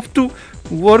 You have to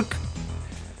work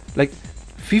like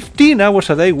 15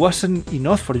 hours a day wasn't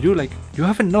enough for you. Like, you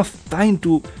have enough time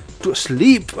to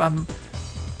sleep,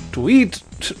 to eat.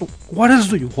 What else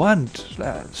do you want?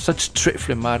 Such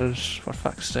trifling matters, for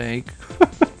fuck's sake.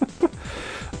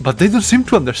 But they don't seem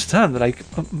to understand. Like,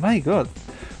 oh my god,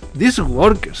 these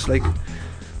workers, like,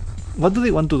 what do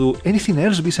they want to do? Anything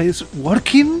else besides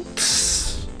working?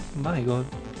 My god.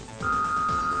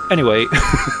 Anyway,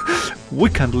 we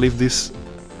can't leave this.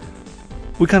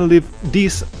 We can leave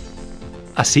this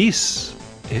as is.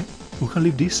 We can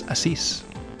leave this as is.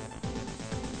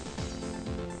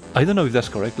 I don't know if that's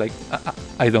correct. Like,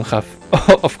 I don't have.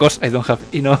 Of course, I don't have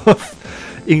enough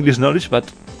English knowledge,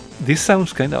 but this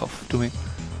sounds kind of to me.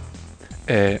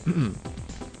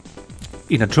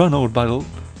 In a drawn-out battle,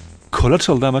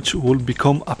 collateral damage will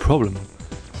become a problem.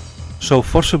 So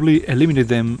forcibly eliminate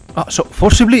them.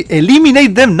 Forcibly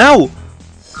eliminate them now.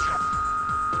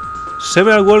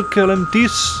 Several worker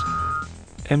MTs.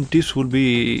 MTs will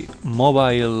be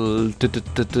mobile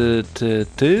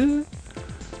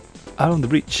are on the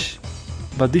bridge,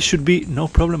 but this should be no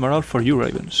problem at all for you,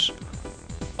 Ravens.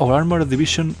 Our armored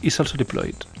division is also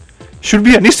deployed. Should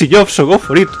be an easy job, so go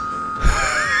for it.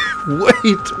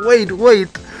 Wait.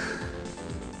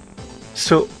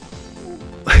 So,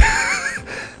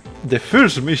 the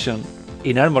first mission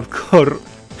in Armored Core,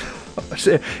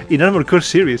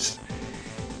 series,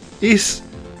 is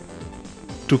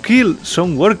to kill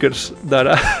some workers that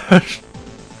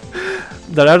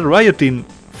are rioting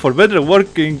for better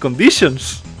working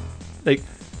conditions. Like,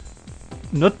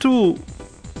 not to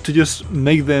just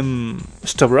make them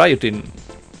stop rioting,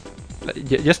 like,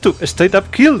 just to straight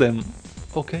up kill them.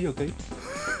 Okay.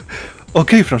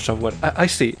 Okay, From Software, I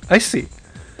see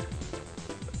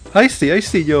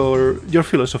your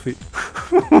philosophy.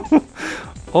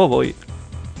 Oh boy.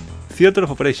 Theater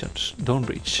of Operations, Dawn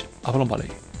Bridge, Avalon Valley,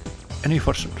 enemy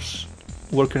forces,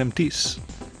 worker MTs,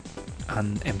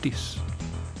 and MTs.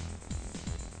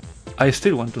 I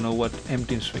still want to know what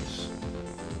MTs means.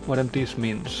 What MTs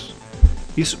means.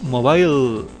 Is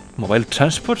mobile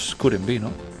transports? Couldn't be,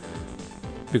 no?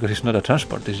 Because it's not a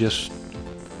transport, it's just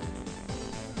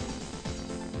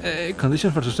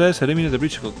conditions for success, eliminate the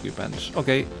bridge occupants.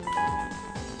 Okay.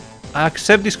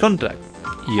 Accept this contract.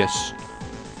 Yes.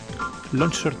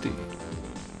 Launch sortie.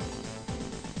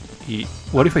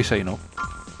 What if I say no?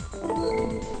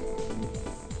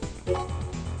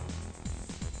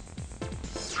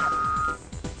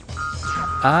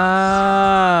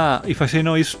 If I say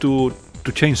no, is to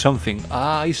change something.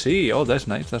 I see. Oh, that's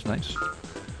nice.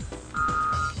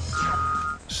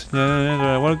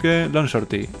 Launch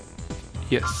sortie.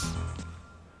 Yes.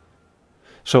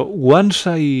 So once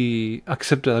I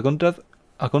accepted a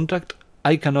contract,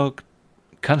 I cannot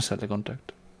cancel the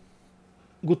contract.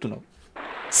 Good to know.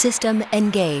 System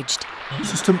engaged.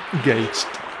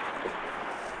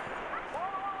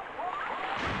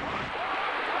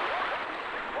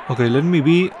 Okay, let me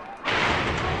be.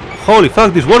 Holy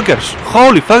fuck, these workers!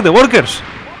 Holy fuck, the workers!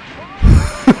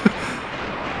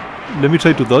 Let me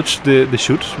try to dodge the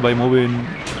shoots by moving.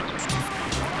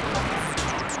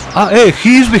 Ah, hey,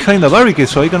 he is behind the barricade,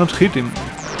 so I cannot hit him.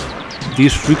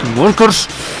 These freaking workers!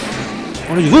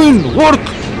 What are you doing? Work!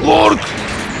 Work!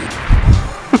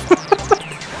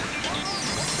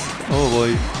 Oh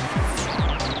boy.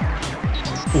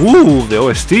 Ooh, the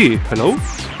OST. Hello?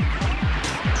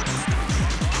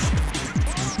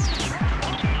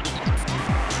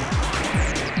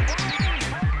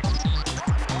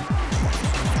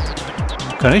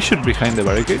 Can I shoot behind the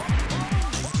barricade?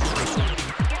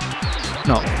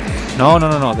 No. No, no,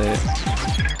 no, no. The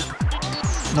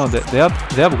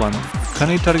up one. Can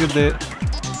I target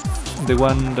the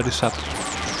one that is up,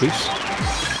 please?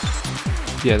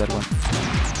 Yeah, that one.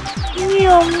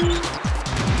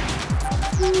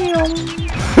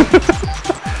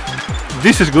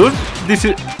 This is good. This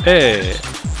is.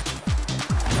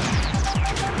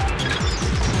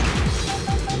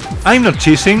 I'm not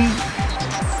cheesing.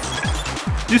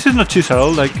 This is not cheese at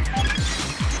all. Like,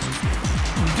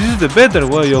 this is the better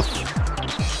way of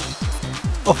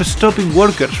stopping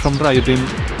workers from rioting.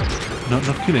 No,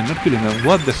 not killing them.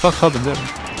 What the fuck happened there?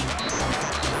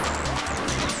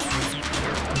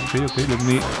 Okay, let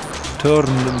me turn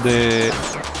the...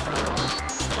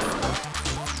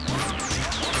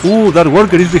 Ooh, that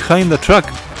worker is behind the truck.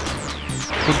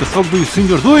 What the fuck do you think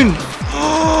you're doing?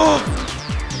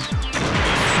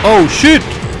 Oh shit!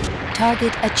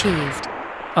 Target achieved.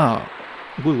 Ah,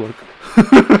 good work.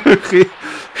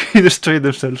 he destroyed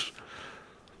themselves.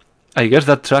 I guess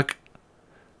that truck...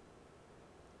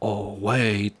 Oh,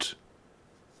 wait.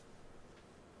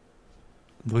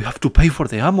 Do we have to pay for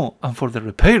the ammo and for the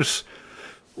repairs?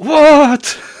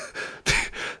 What?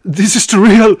 This is too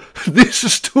real. This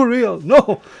is too real.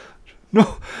 No.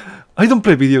 No. I don't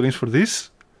play video games for this.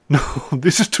 No,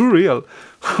 this is too real.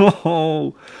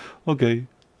 Oh, okay.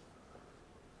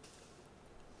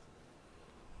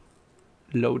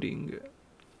 Loading.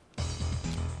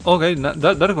 Okay,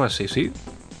 that was easy.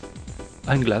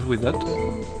 I'm glad with that.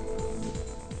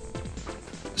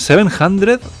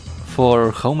 700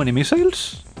 for how many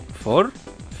missiles? 4?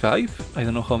 5? I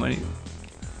don't know how many.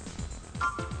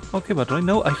 Okay, but right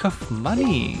now I have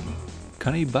money.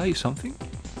 Can I buy something?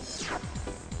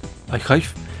 I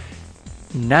have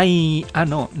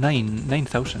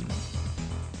 9,000.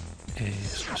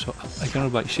 So I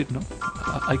cannot buy shit, no?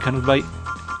 I cannot buy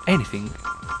anything.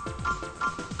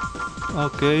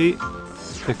 Okay,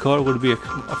 the core will be,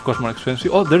 of course, more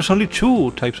expensive. Oh, there's only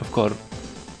 2 types of core.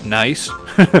 Nice.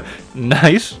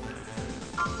 Nice.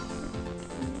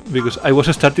 Because I was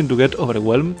starting to get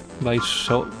overwhelmed by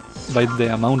the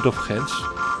amount of heads.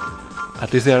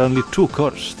 At least there are only 2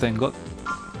 cores, thank God.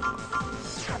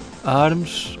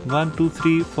 Arms 1, 2,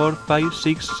 3, 4, 5,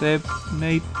 6, 7,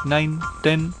 8, 9,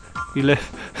 10,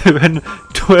 11,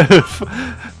 12,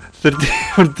 13,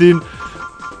 14.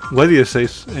 Why do you say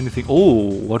anything?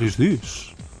 Oh, what is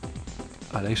this?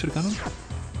 A laser cannon?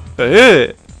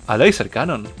 A laser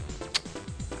cannon!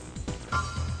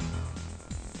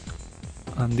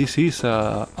 And this is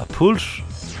a pulse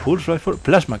rifle,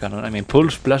 plasma cannon. I mean,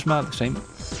 pulse, plasma, the same.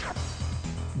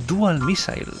 Dual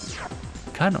missile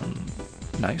cannon.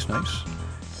 Nice, nice.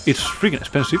 It's freaking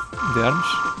expensive, the arms.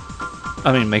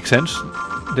 I mean, makes sense.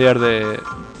 They are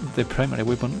the primary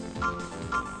weapon.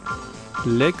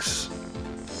 Legs.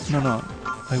 No,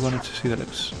 I wanted to see the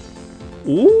legs.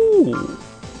 Ooh!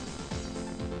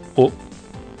 Oh.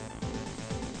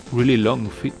 Really long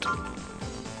feet.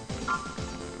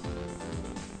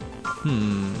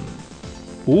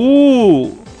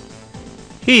 Ooh!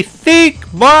 He's thick,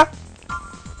 boy!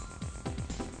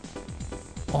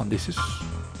 Oh, this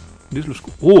looks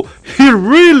cool. Oh, he's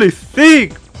really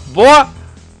thick, boy!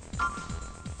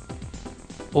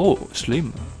 Oh,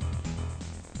 slim.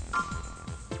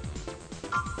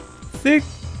 Thick.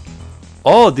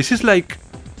 Oh, this is like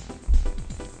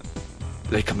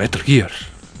a Metal Gear.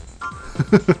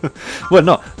 Well,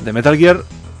 no, the Metal Gear,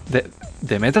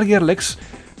 the Metal Gear legs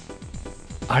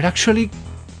are actually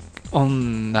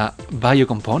on bio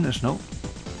components, no?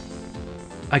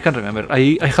 I can't remember.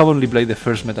 I have only played the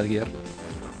first Metal Gear.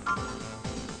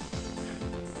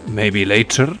 Maybe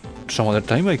later, some other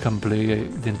time, I can play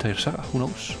the entire saga. Who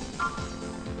knows?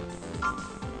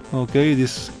 Okay,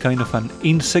 this kind of an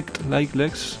insect-like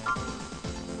legs.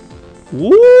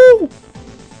 Woo!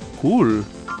 Cool.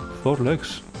 4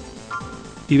 legs.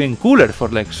 Even cooler 4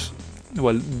 legs.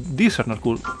 Well, these are not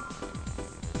cool.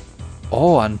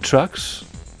 Oh, and tracks.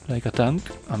 Like a tank.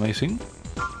 Amazing.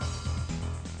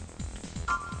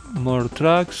 More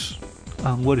tracks.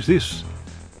 And what is this?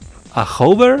 A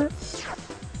hover?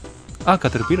 Ah,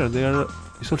 caterpillar.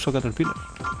 It's also a caterpillar.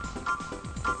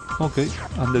 Okay,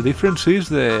 and the difference is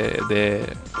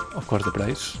the of course the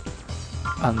price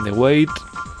and the weight.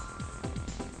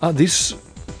 This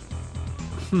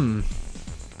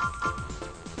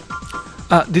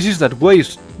this is that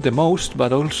weighs the most,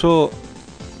 but also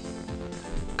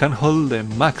can hold the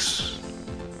max,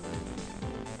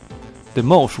 the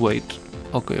most weight.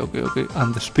 Okay,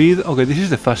 and the speed. Okay, this is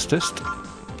the fastest,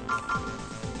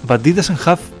 but it doesn't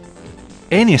have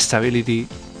any stability.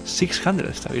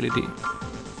 600 stability.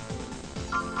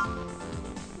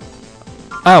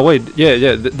 Wait,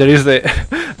 yeah, there is the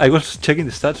I was checking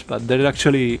the stats, but there is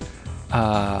actually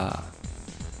a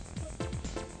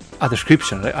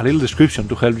description, right? A little description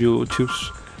to help you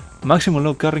choose. Maximum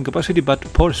load carrying capacity, but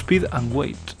poor speed and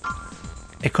weight.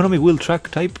 Economy wheel track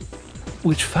type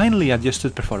with finely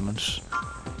adjusted performance.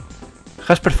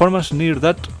 Has performance near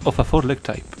that of a 4-leg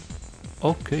type.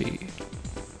 Okay.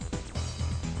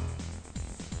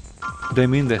 They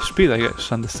mean the speed, I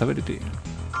guess, and the stability.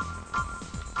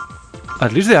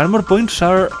 At least the armor points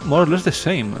are more or less the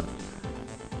same.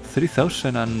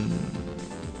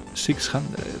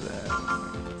 3,600.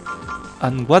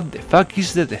 And what the fuck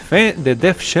is the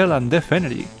def shell and def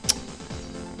energy?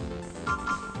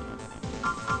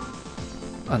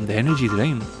 And the energy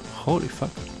drain. Holy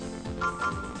fuck.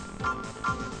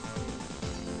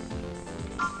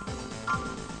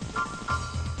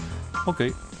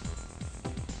 Okay.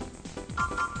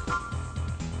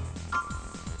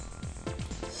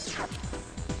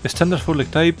 Standard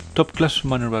 4-leg type, top class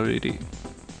maneuverability.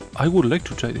 I would like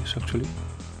to try this actually.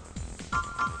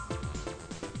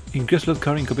 Increased load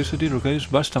carrying capacity requires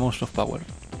vast amounts of power.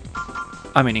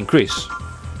 I mean, increase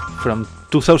from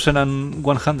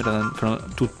 2,100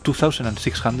 to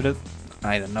 2,600.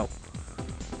 I don't know.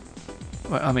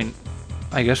 Well, I mean,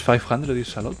 I guess 500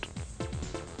 is a lot.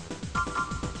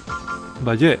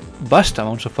 But yeah, vast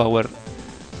amounts of power.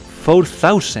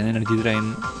 4,000 energy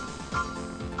drain.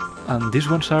 And these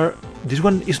ones are... This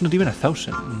one is not even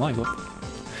 1,000. My god.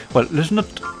 Well, let's not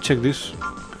check this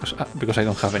because I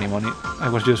don't have any money. I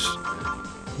was just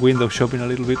window shopping a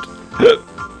little bit.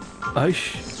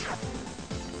 Aish.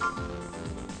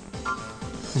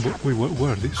 Wait,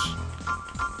 where are these?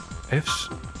 F's?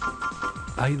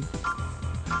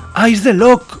 It's the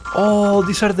lock! Oh,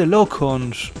 these are the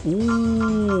lock-ons.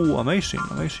 Ooh, amazing.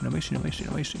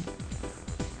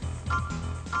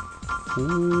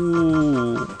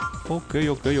 Ooh. Okay.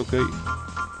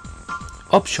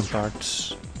 Option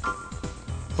parts.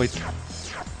 Wait.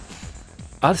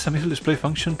 Adds a missile display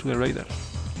function to the radar.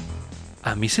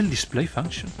 A missile display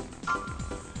function.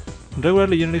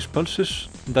 Regularly generates pulses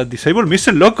that disable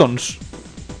missile lock-ons.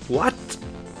 What?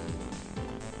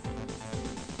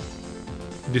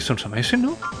 This sounds amazing,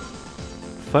 no?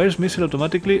 Fires missile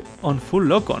automatically on full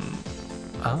lock-on.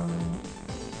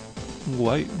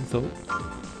 Why though?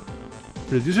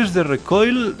 Reduces the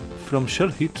recoil from shell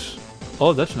hits.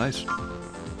 Oh, that's nice.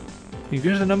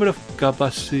 Increases the number of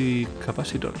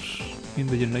capacitors in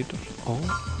the generators. Oh.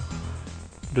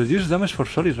 Reduces damage for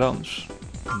solid rounds.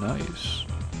 Nice.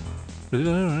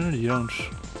 Reduces energy rounds.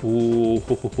 Ooh,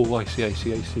 I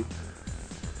see.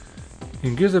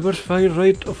 Increase the burst fire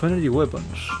rate of energy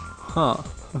weapons. Huh.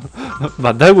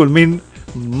 But that will mean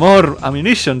more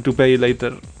ammunition to pay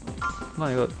later.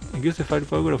 My god. Increase the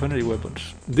firepower of energy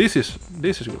weapons. This is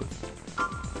good.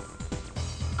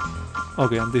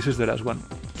 Okay, and this is the last one.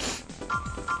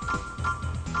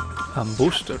 And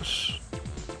boosters.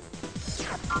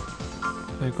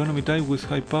 Economy type with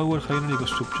high power, high energy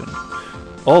consumption.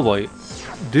 Oh boy.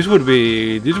 This would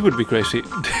be crazy.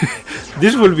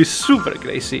 This will be super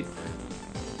crazy.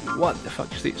 What the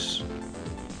fuck is this?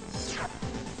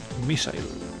 Missile.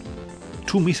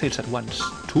 2 missiles at once.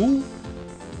 2?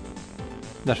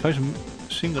 That's 5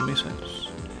 single missiles.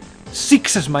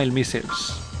 6 smile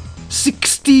missiles.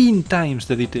 16 times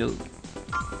the detail.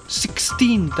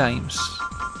 16 times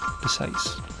the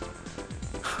size.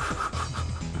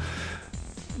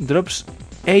 Drops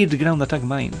 8 ground attack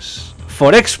mines.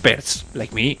 For experts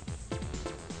like me.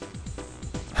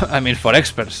 I mean, for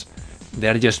experts. They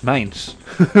are just mines.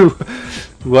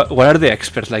 What are the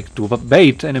experts like? To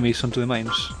bait enemies onto the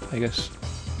mines, I guess.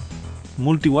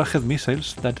 Multi-warhead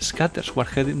missiles that scatters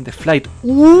warhead in the flight.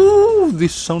 Ooh,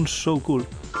 this sounds so cool.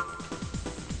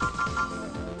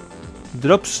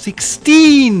 Drops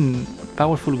 16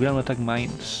 powerful ground attack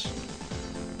mines.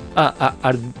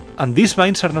 And these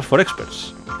mines are not for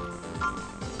experts.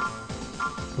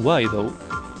 Why though?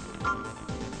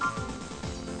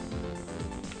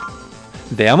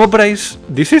 The ammo price,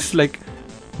 this is like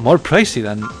more pricey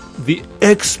than the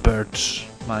experts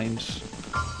mines.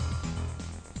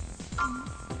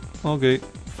 Okay,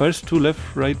 first 2 left,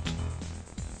 right.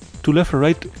 2 left or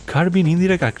right carbine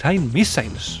indirect attack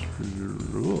missiles.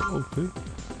 Okay.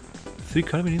 3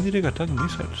 carbine indirect attack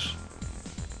missiles.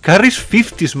 Carries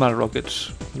 50 small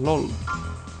rockets. Lol.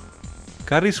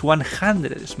 Carries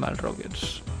 100 small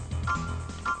rockets.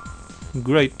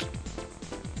 Great.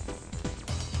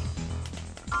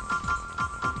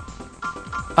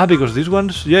 Ah, because these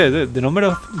ones, yeah, the number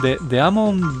of the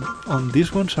ammo on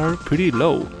these ones are pretty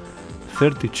low.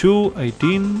 32,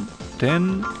 18,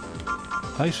 10.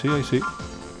 I see.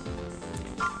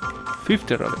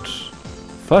 50 rockets.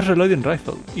 Fast reloading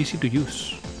rifle, easy to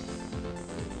use.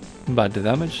 But the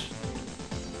damage,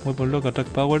 weapon lock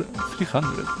attack power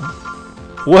 300.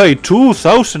 Wait,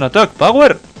 2000 attack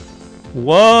power?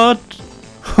 What?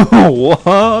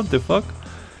 What the fuck?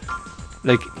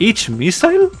 Like each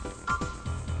missile?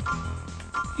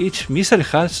 Each missile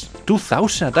has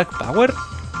 2000 attack power?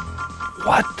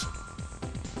 What?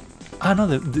 Ah no,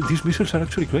 these missiles are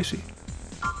actually crazy.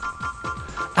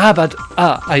 But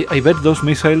I bet those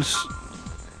missiles,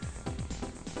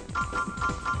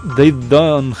 they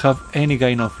don't have any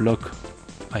kind of lock,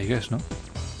 I guess, no?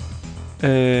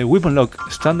 Weapon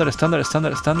lock, standard,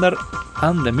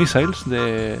 and the missiles,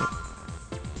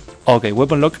 okay,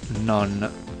 weapon lock,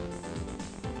 none.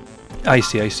 I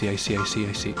see.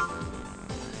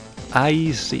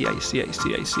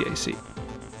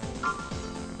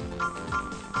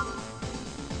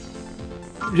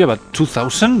 Yeah, but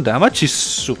 2000 damage is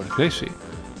super crazy.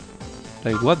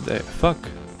 Like, what the fuck?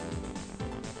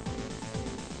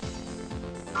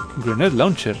 Grenade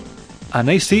launcher. And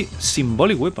I see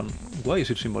symbolic weapon. Why is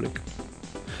it symbolic?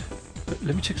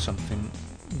 Let me check something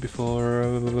before...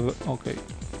 Okay.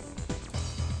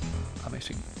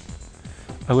 Amazing.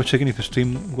 I was checking if the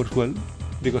stream works well,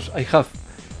 because I have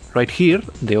right here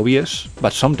the OBS,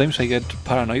 but sometimes I get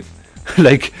paranoid.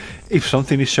 Like, if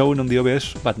something is shown on the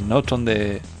OBS, but not on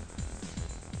the,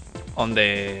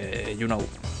 you know,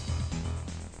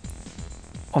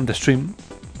 on the stream,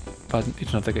 but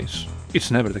it's not the case. It's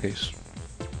never the case.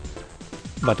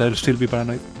 But I'll still be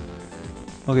paranoid.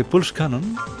 Okay, pulse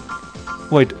cannon.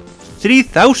 Wait,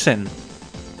 3000!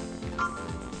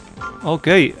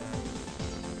 Okay.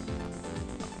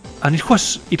 And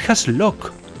it has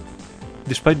lock,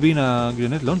 despite being a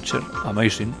grenade launcher.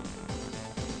 Amazing.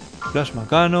 Plasma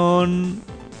cannon,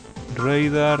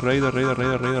 radar,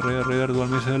 dual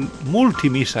missile,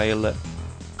 multi-missile.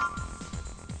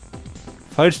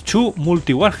 Fires 2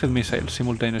 multi-warhead missiles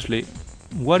simultaneously.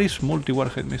 What is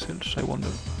multi-warhead missiles, I wonder?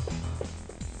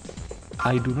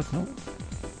 I do not know.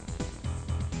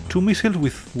 2 missiles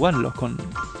with 1 lock on.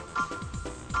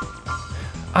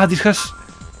 Ah, this has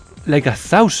like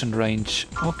 1000 range.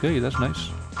 Okay, that's nice.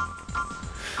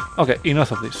 Okay,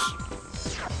 enough of this.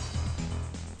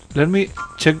 Let me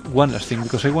check one last thing,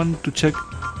 because I want to check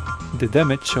the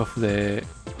damage of the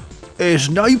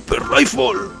sniper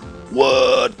rifle.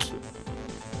 What?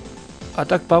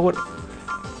 Attack power.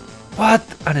 What?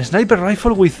 An sniper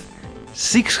rifle with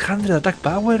 600 attack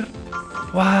power?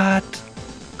 What?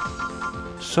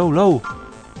 So low.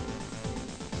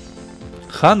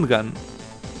 Handgun.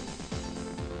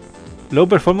 Low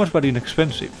performance but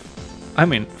inexpensive. I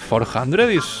mean, 400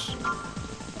 is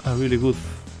a really good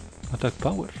attack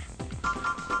power.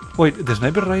 Wait, the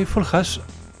sniper rifle has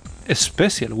a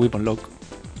special weapon lock.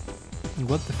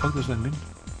 What the fuck does that mean?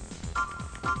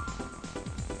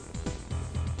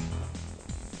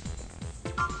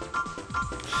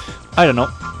 I don't know.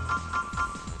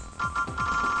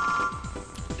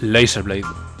 Laser blade.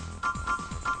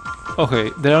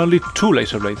 Okay, there are only 2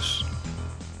 laser blades.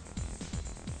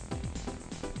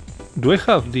 Do I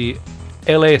have the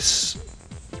LS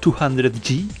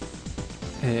 200G?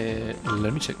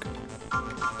 Let me check.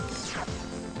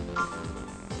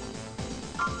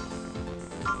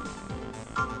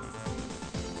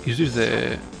 Is this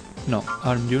the... No,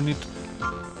 arm unit.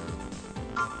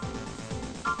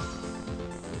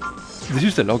 This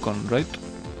is the lock-on, right?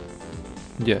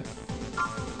 Yeah.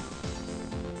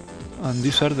 And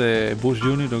these are the boost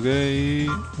unit, okay.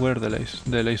 Where the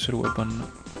laser weapon?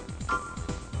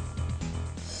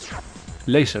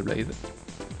 Laser blade.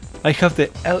 I have the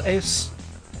LS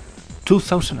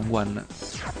 2001,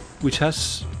 which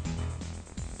has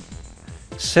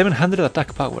 700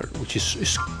 attack power, which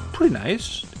is pretty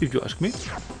nice, if you ask me.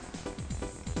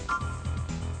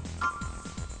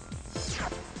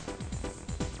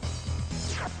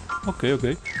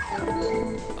 Okay.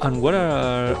 And what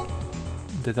are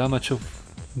the damage of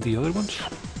the other ones?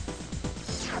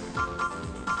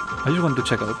 I just want to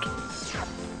check out.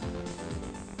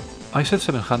 I said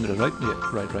 700, right? Yeah,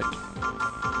 right.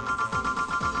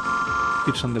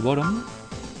 It's on the bottom.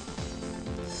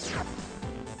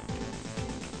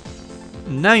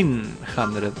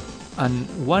 900 and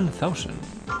 1000.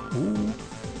 Ooh.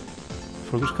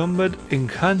 For this combat,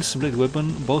 enhanced blade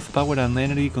weapon, both power and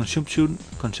energy consumption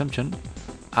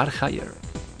are higher.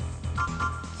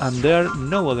 And there are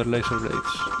no other laser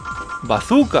blades.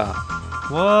 Bazooka!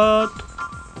 What?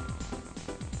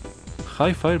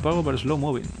 High firepower but slow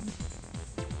moving.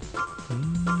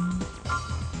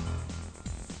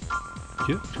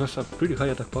 Yeah, it has a pretty high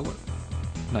attack power.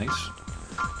 Nice.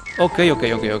 Okay.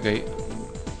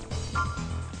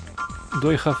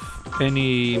 Do I have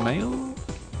any mail?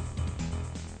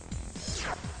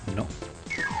 No.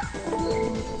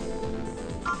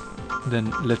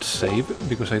 Then let's save,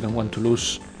 because I don't want to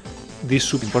lose this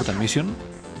super important mission.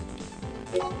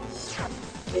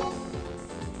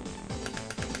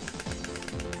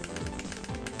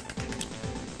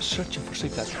 Searching for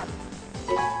safe data.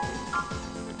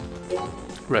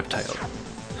 Reptile.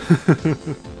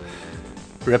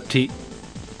 Repti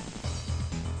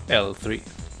L3.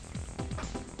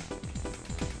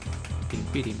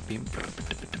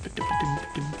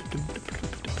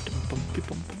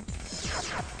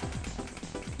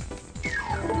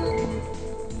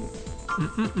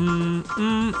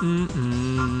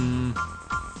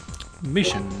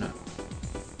 Mission.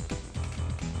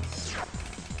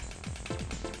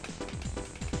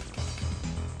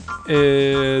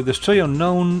 Destroy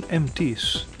unknown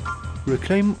MTs.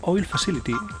 Reclaim oil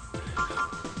facility.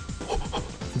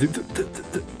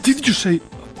 Did you say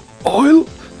oil?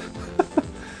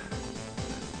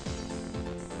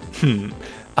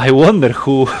 I wonder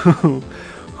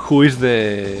who is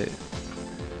the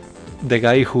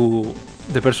guy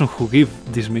the person who gave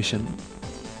this mission.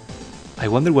 I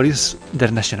wonder what is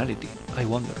their nationality. I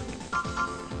wonder.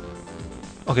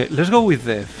 Okay, let's go with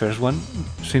the first one,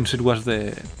 since it was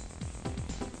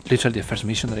literally the first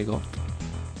mission that I got.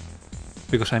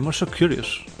 Because I'm also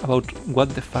curious about what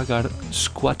the fuck are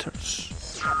squatters.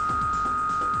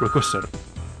 Requester.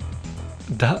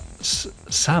 That's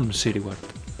some city word.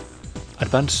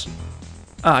 Advance.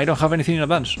 I don't have anything in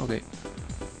advance. Okay.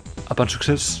 Upon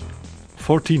success,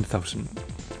 14,000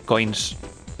 coins.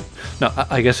 No,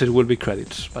 I guess it will be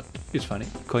credits, but it's funny.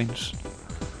 Coins.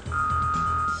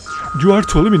 You are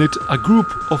to eliminate a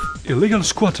group of illegal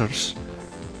squatters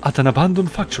at an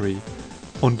abandoned factory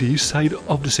on the east side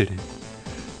of the city.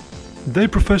 They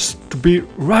profess to be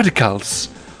radicals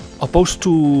opposed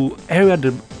to area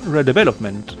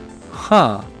redevelopment.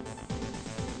 Huh.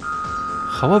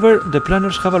 However, the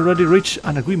planners have already reached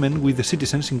an agreement with the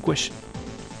citizens in question.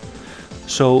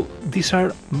 So these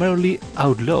are merely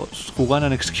outlaws who want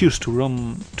an excuse to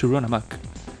run amok.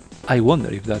 I wonder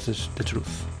if that is the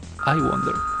truth. I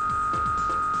wonder.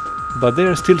 But they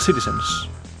are still citizens.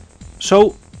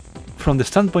 So, from the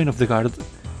standpoint of the guard,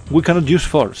 we cannot use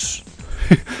force.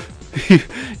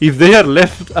 If they are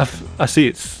left as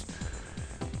is,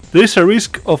 there is a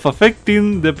risk of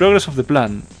affecting the progress of the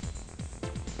plan.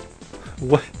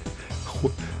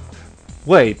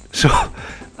 Wait, so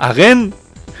again?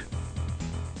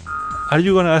 Are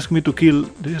you gonna ask me to kill?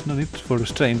 There is no need for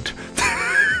restraint.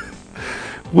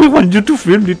 We want you to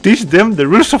firmly teach them the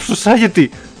rules of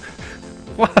society.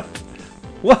 What?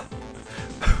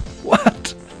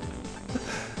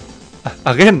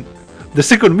 Again, the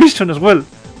second mission as well.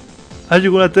 Are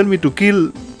you gonna tell me to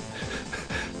kill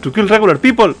regular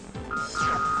people?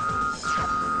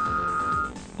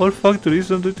 All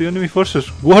factories under the enemy forces.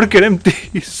 Worker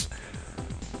empties.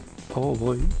 Oh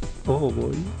boy. Oh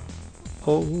boy.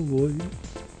 Oh boy.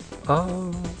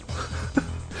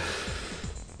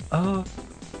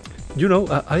 You know,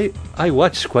 I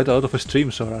watched quite a lot of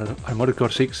streams on Armored Core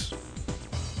 6.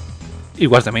 It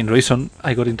was the main reason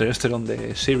I got interested on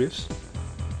the series.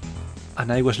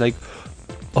 And I was like,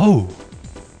 oh,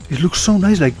 it looks so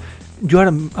nice. Like, you are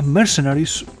a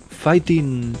mercenaries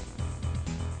fighting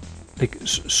like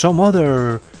some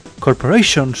other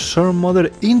corporation, some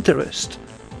other interest,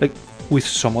 like with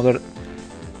some other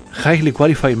highly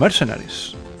qualified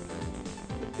mercenaries.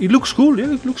 It looks cool,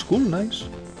 yeah, it looks cool, nice.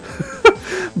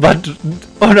 But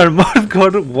on Armored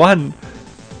Core 1,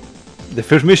 the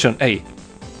first mission, hey,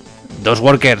 those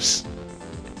workers,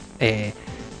 they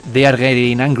are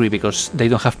getting angry because they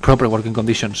don't have proper working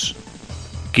conditions.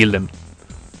 Kill them.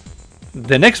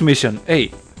 The next mission,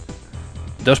 hey,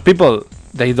 those people,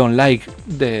 they don't like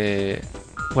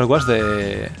what was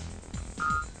the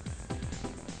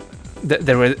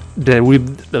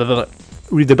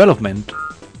redevelopment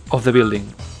of the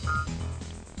building.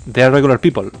 They are regular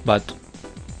people, but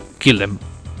kill them.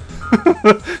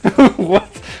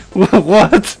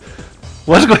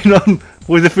 What's going on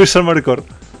with the first Armored Core?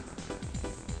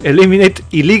 Eliminate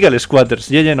illegal squatters.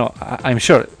 Yeah, no, I'm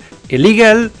sure.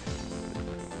 Illegal,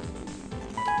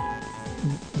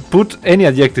 Put any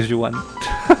adjectives you want.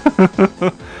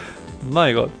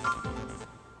 My god.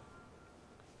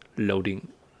 Loading.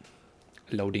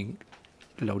 Loading.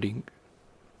 Loading.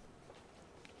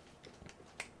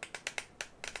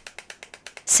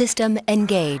 System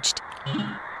engaged.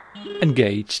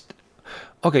 Engaged.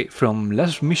 Okay, from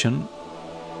last mission,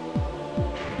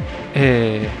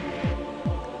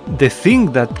 the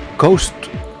thing that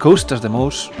cost us the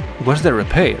most was the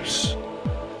repairs.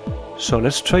 So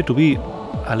let's try to be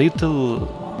a little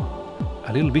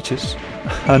bitches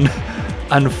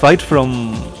and fight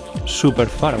from super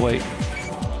far away.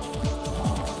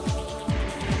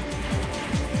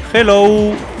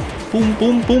 Hello. Boom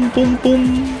boom boom boom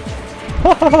boom.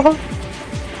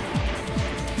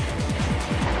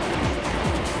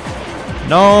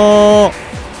 No.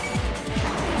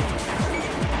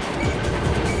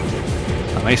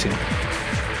 Amazing.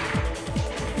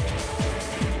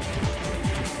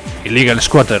 Illegal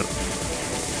squatter.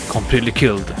 Completely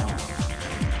killed.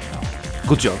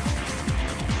 Good job.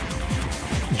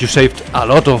 You saved a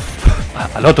lot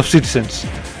of citizens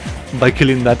by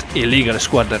killing that illegal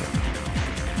squatter.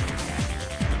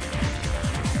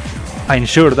 I'm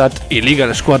sure that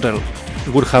illegal squatter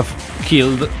would have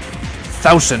killed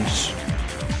thousands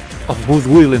of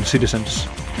good-willing citizens.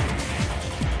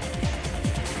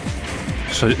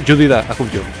 So you did a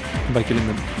good job by killing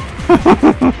them.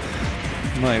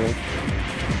 My god.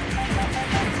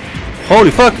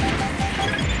 Holy fuck!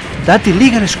 That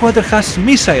illegal squatter has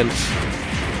missiles!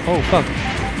 Oh fuck.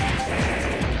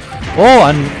 Oh,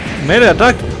 and melee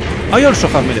attack! I also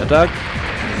have melee attack!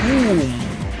 Boom!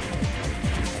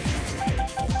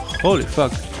 Holy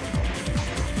fuck.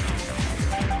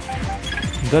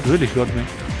 That really got me.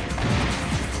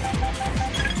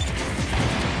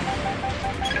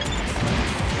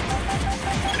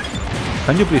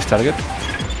 Can you please target?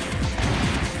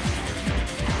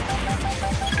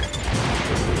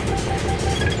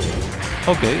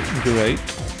 Okay, great.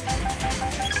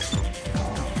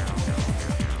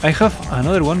 I have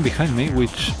another one behind me,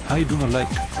 which I do not like.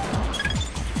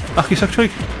 Ah, he's actually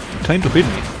trying to hit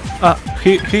me. Ah,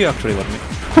 he actually got me.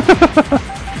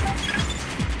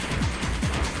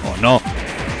 Oh no!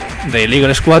 The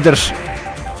illegal squatters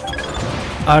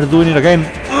are doing it again.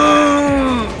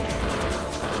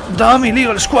 Damn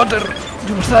illegal squatter!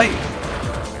 You must die!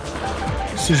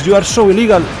 Since you are so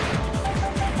illegal,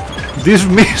 these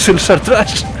missiles are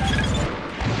trash!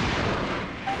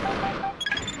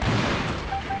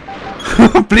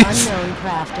 Please! Unknown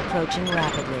craft approaching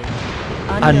rapidly.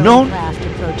 Unknown craft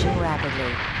approaching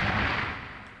rapidly.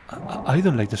 I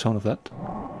don't like the sound of that.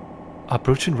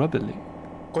 Approaching rapidly.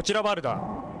 こちらバルダ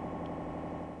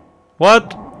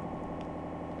What?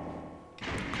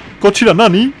 こちら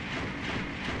何?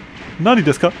 何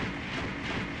ですか?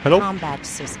 Hello? Combat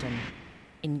system.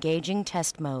 Engaging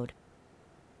test mode.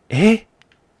 Eh?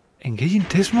 Engaging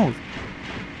test mode?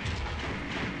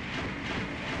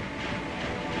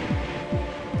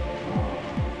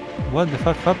 What the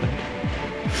fuck happened?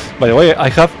 By the way, I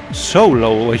have so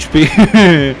low HP.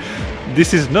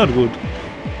 This is not good.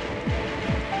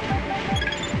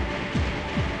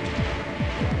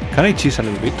 Can I cheese a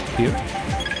little bit here?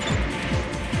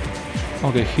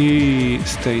 Okay, he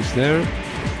stays there.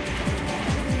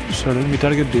 So let me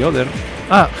target the other.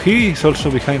 Ah, he is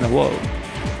also behind a wall.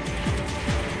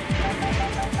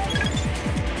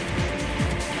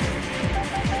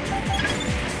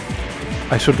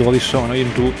 I swear to God, it's so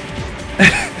annoying to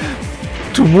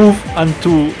to move and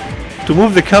to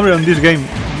move the camera on this game.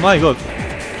 My God.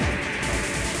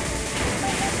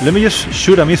 Let me just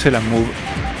shoot a missile and move.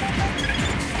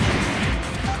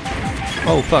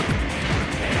 Oh fuck.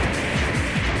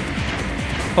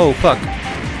 Oh fuck.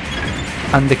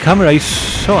 And the camera is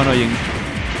so annoying.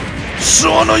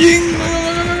 So annoying!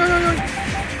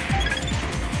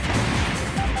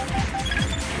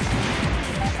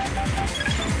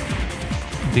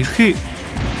 Did he?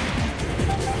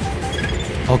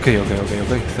 Okay,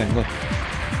 thank God.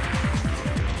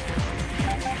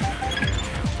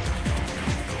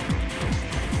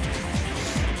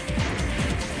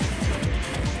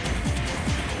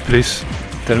 Please,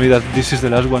 tell me that this is the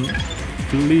last one.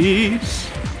 Please.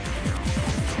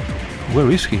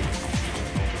 Where is he?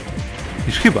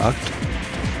 Is he bugged?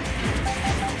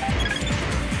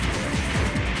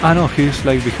 Ah no, he's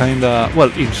like behind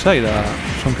well, inside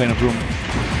some kind of room.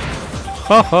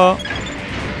 Haha.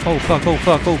 Oh fuck, oh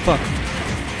fuck, oh fuck.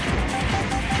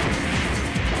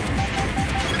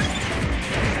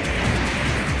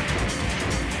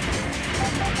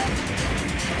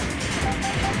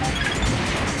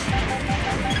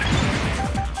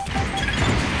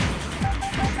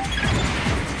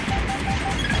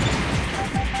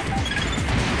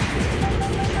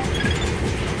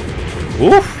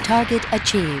 Oof! Target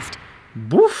achieved.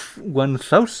 Boof!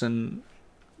 1000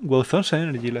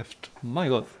 energy left. My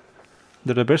god.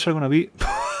 The repairs are gonna be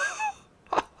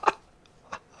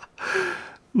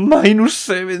minus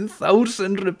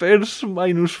 7,000 repairs,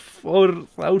 minus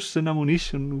 4,000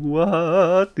 ammunition.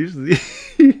 What is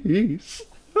this?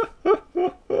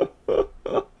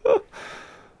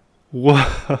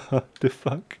 What the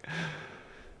fuck?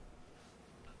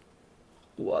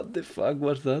 What the fuck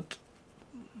was that?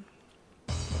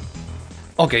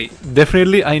 Okay,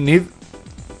 definitely I need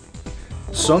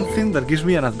something that gives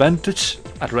me an advantage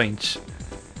at range.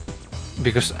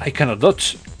 Because I cannot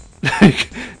dodge. Like,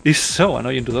 it's so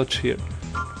annoying to dodge here.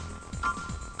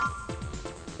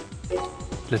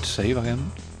 Let's save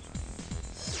again.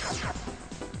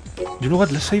 You know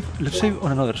what? Let's save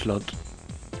on another slot.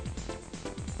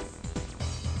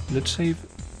 Let's save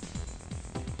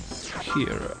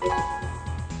here.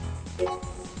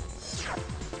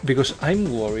 Because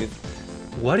I'm worried.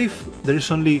 What if there is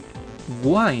only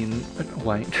wine?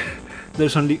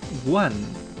 There's only one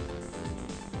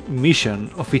mission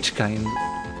of each kind,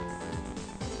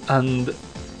 and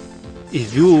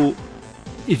if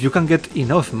you can get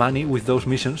enough money with those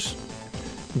missions,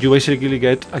 you basically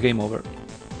get a game over.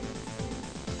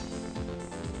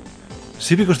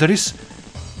 See, because there is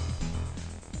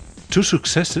 2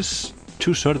 successes,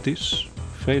 2 sorties,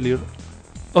 failure.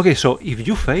 Okay, so if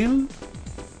you fail,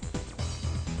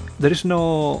 there is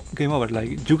no game over.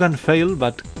 Like, you can fail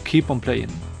but keep on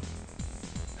playing.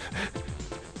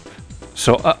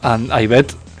 So, and I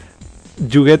bet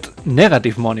you get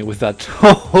negative money with that.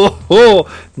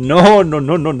 No, no,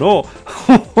 no, no, no.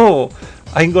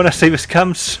 I'm gonna save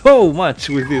scam so much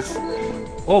with this.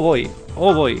 Oh boy,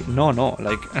 no, no.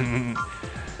 Like,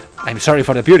 I'm sorry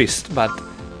for the purist, but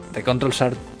the controls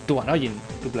are too annoying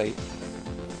to play.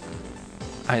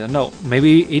 I don't know.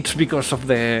 Maybe it's because of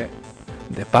the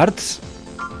parts.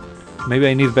 Maybe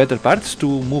I need better parts to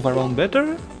move around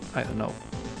better. I don't know.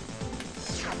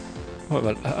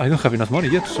 Well, I don't have enough money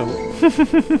yet, so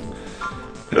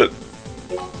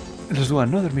let's do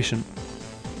another mission.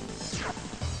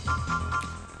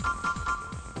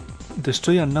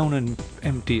 Destroy unknown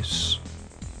MTs.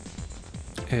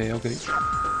 Okay.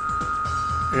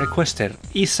 Requester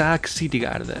Isaac City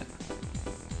Guard.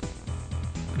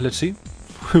 Let's see.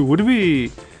 Would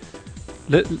we?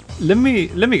 Let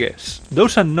me guess.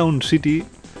 Those unknown MTs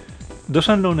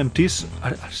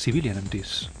are civilian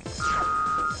MTs.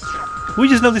 We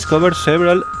just now discovered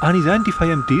several unidentified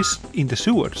MTs in the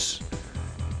sewers.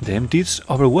 The MTs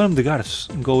overwhelmed the guards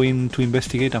going to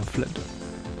investigate and fled.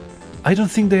 I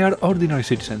don't think they are ordinary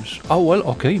citizens. Oh well,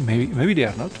 okay, maybe they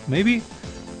are not. Maybe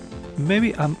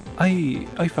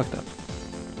I fucked up.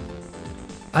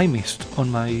 I missed on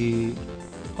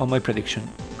my prediction.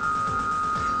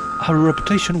 Our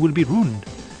reputation will be ruined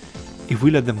if we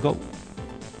let them go.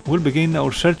 We'll begin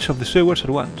our search of the sewers at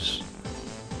once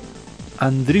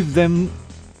and drive them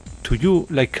to you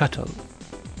like cattle.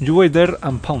 You wait there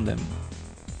and pound them.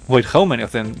 Wait, how many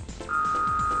of them?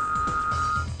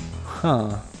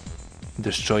 Huh.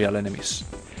 Destroy all enemies.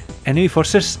 Enemy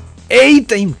forces 8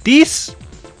 MTs?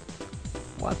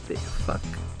 What the fuck?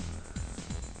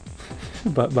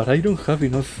 but I don't have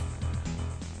enough.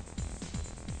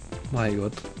 My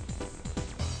god.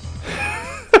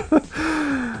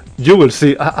 You will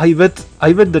see. I bet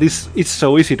that it's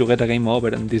so easy to get a game over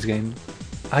in this game.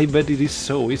 I bet it is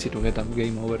so easy to get a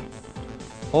game over.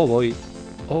 Oh boy.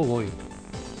 Oh boy.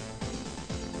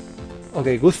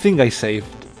 Okay, good thing I saved.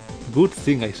 Good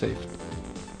thing I saved.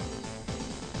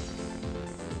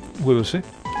 We will see.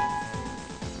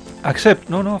 Accept.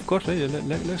 No, of course.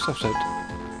 Let's accept.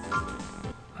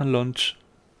 And launch.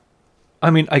 I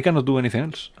mean, I cannot do anything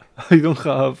else. I don't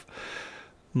have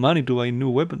money to buy new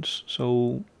weapons,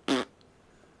 so...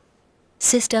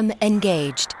 System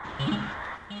engaged.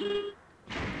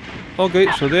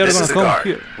 Okay, so they are gonna come guard.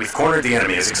 here. We've cornered the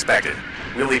enemy as expected.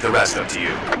 We'll leave the rest up to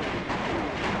you.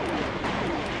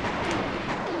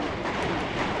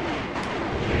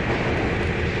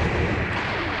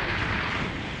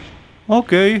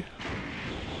 Okay.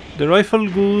 The rifle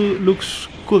looks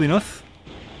good enough.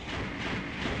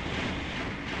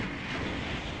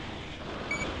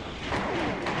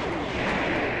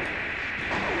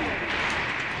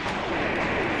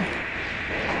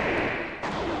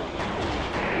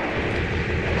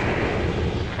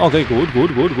 Okay, good.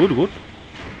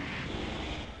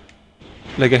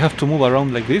 Like I have to move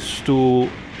around like this to...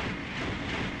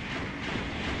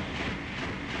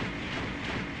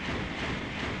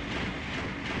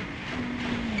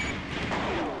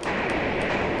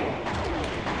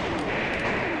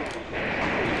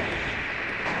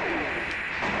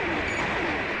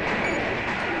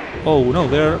 Oh no,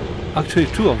 there are actually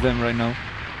 2 of them right now.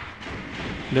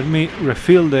 Let me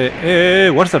refill the... Hey,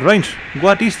 what's that range?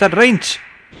 What is that range?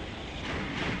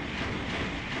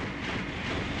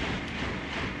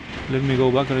 Let me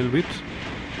go back a little bit.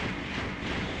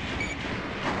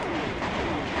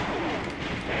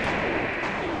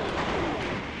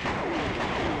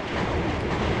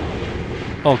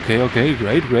 Okay,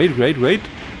 great.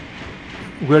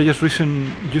 We're just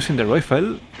using the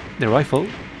rifle,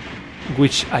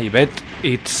 which I bet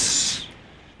it's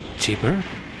cheaper.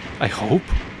 I hope,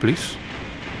 please.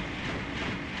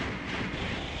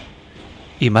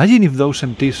 Imagine if those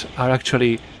MTs are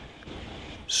actually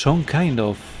some kind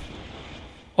of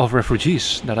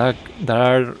refugees that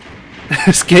are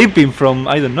escaping from,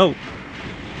 I don't know,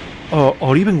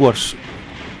 or even worse,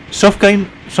 some kind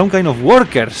of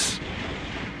workers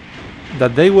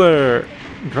that they were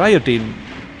rioting,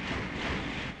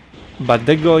 but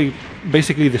they got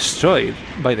basically destroyed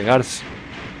by the guards,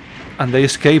 and they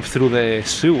escape through the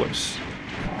sewers.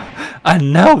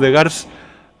 And now the guards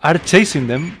are chasing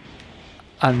them,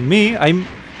 and me, I'm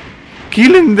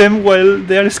killing them while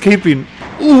they are escaping.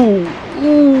 Ooh,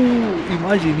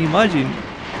 imagine.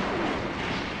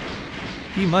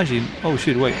 Oh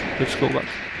shit, wait, let's go back.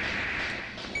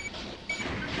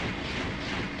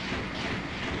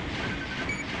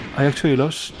 I actually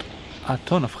lost a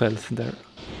ton of health there.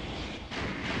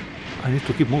 I need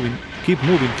to keep moving.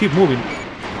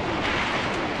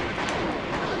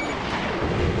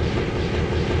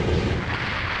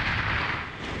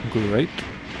 Great.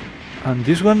 And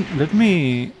this one, let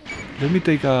me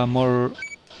take a more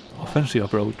offensive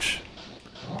approach.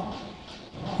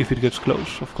 If it gets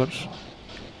close, of course.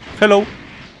 Hello!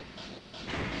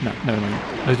 No, never mind.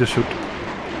 Let's just shoot.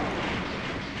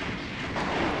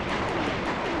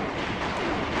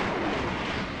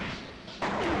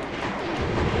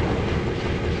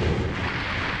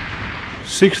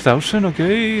 $6,000,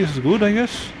 okay, it's good, I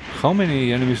guess. How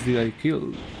many enemies did I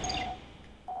kill?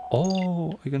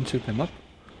 Oh, I can check them up.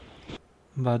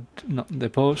 But no, the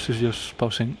pause is just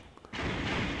pausing.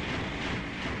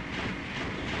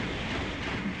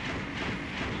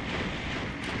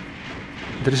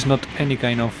 There is not any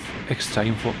kind of extra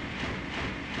info.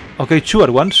 Okay, 2 at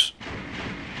once.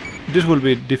 This will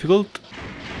be difficult.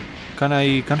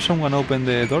 Can someone open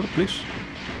the door, please?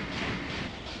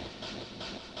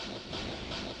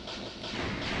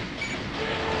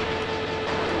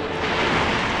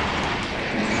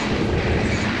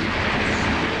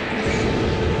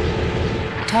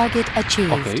 Target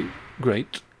achieved. Okay,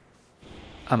 great.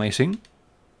 Amazing.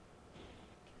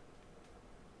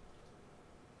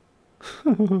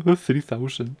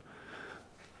 3,000.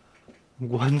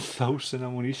 1,000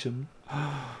 ammunition.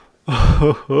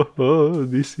 Oh,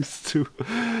 this is too...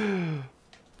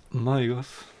 My god.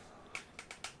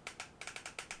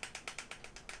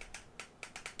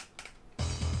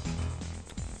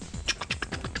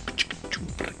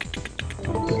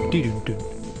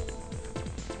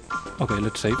 Okay,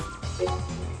 let's save.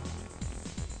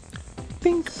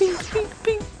 Pink.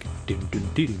 Dun dun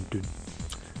dun dun.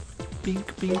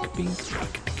 Pink.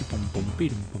 Pum pum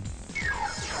pum pum.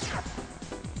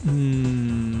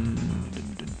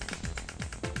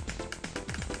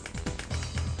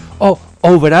 Oh,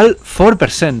 overall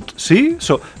 4%. See?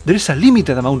 So there is a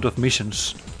limited amount of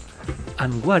missions.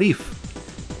 And what if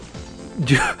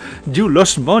you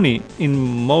lost money in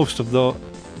most of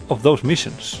those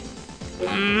missions?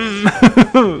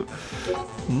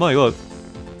 My god,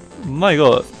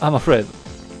 I'm afraid.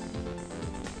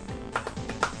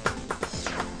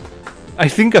 I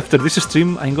think after this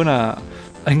stream I'm gonna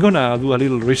do a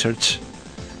little research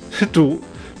to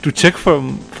check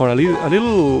for a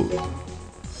little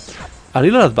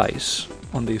advice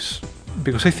on this,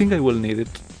 because I think I will need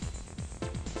it.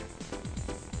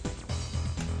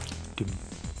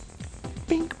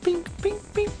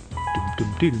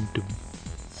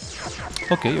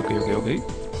 Okay.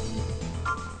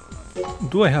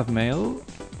 Do I have mail?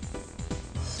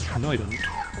 No, I don't.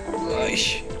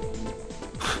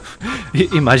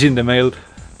 Imagine the mail.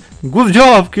 Good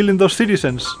job killing those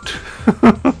citizens.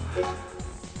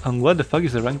 And what the fuck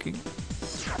is the ranking?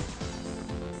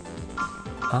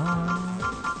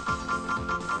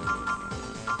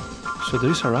 So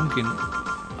there is a ranking.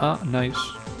 Nice.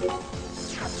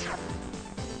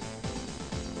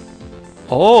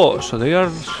 Oh, so they are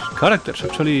characters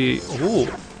actually. Oh,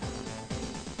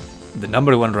 the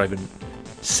 #1 Raven,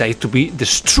 said to be the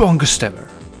strongest ever,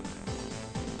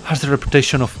 has the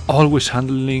reputation of always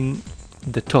handling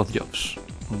the tough jobs.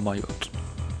 Oh my god.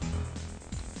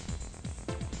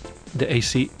 The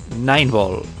AC 9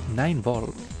 ball. Oh my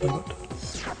god.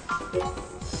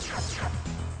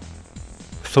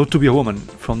 thought to be a woman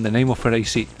from the name of her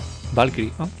AC,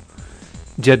 Valkyrie,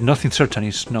 yet nothing certain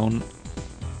is known.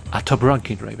 A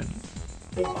top-ranking Raven.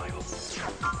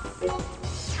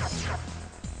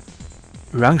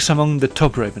 Ranks among the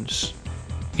top Ravens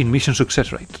in mission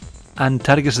success rate and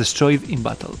targets destroyed in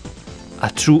battle. A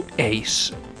true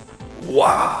ace.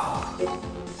 Wow.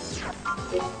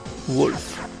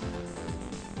 Wolf.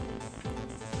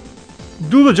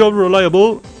 Do the job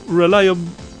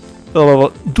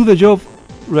do the job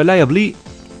reliably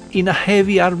in a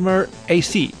heavy armor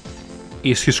AC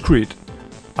is his creed.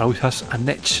 Always has an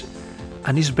edge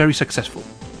and is very successful.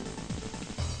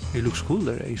 It looks cool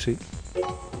there, AC.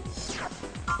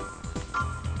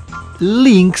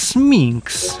 Lynx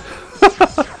Minx.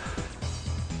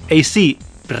 AC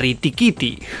Pretty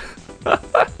Kitty.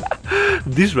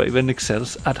 This Raven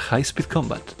excels at high-speed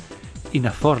combat in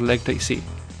a 4-legged AC.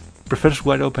 Prefers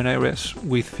wide open areas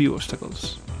with few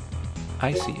obstacles.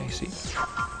 I see.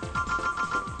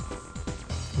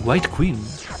 White Queen.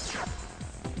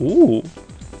 Ooh.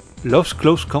 Loves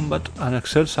close combat and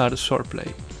excels at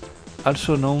swordplay.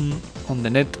 Also known on the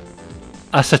net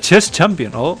as a chess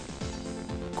champion. Oh,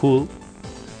 cool.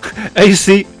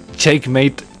 AC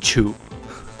Checkmate Chew.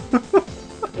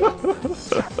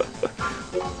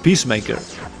 Peacemaker.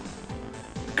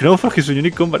 Known for his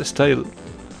unique combat style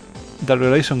that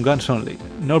relies on guns only,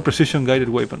 no precision guided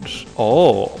weapons.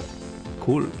 Oh,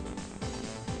 cool.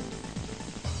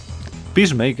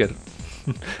 Peacemaker.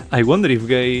 I wonder if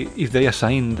they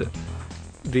assigned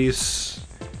these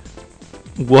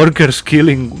workers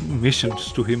killing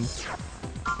missions to him.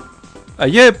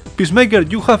 Yeah, Peacemaker,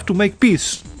 you have to make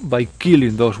peace by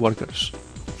killing those workers.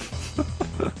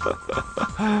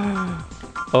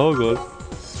 Oh god.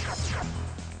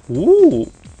 Ooh.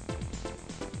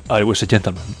 I was a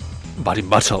gentleman, but in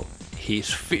battle he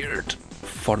is feared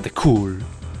for the cool,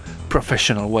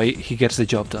 professional way he gets the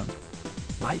job done.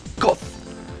 My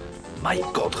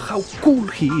god, how cool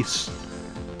he is.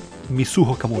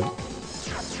 Mizuho Kamui.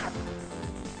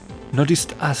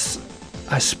 Noticed as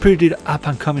a spirited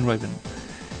up-and-coming Raven,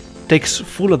 takes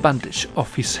full advantage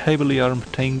of his heavily armed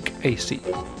tank AC.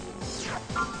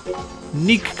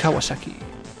 Nick Kawasaki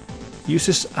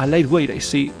uses a lightweight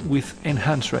AC with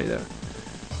enhanced radar.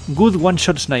 Good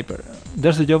one-shot sniper,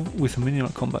 does the job with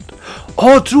minimal combat.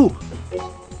 Oh, true!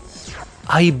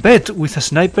 I bet with a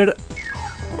sniper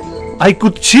I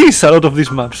could cheese a lot of these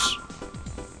maps.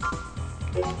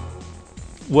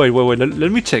 Wait,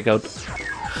 let me check out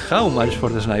how much for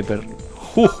the sniper.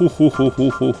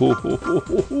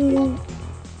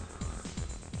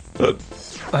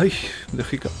 Ay, the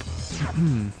hiccup.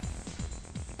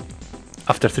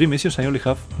 After 3 missions I only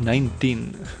have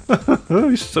 19.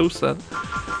 It's so sad.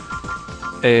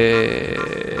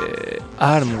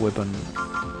 Arm weapon.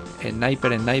 A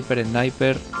sniper.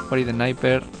 What is the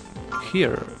sniper?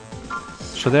 Here.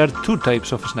 So there are 2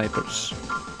 types of snipers.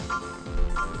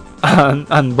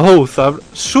 And both are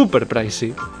super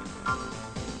pricey.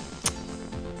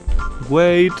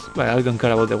 Weight, well, I don't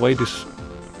care about the weight, is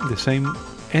the same.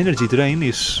 Energy drain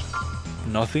is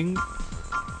nothing.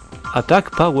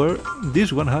 Attack power,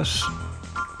 this one has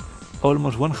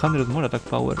almost 100 more attack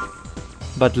power,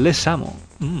 but less ammo.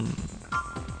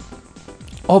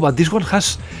 Oh, but this one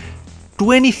has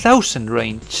 20,000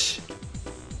 range.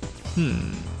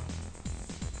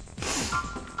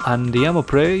 And the ammo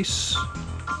price,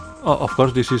 oh, of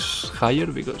course this is higher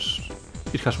because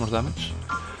it has more damage.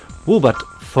 Oh, but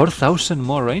 4,000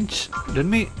 more range. Let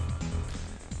me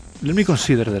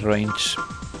consider the range,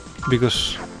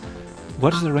 because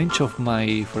what's the range of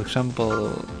my, for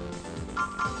example,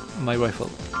 my rifle?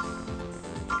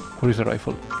 Where is the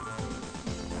rifle?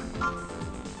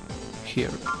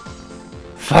 Here.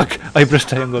 Fuck! I pressed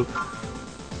triangle.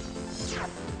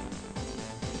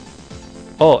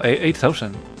 Oh,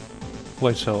 8,000.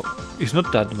 Wait, so it's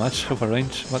not that much of a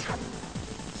range. What?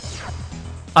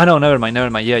 Ah, no, never mind.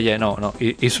 Yeah, no.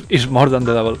 It's more than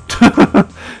the double.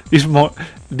 It's more.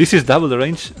 This is double the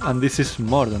range, and this is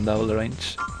more than double the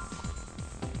range.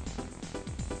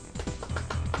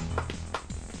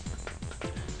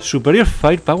 Superior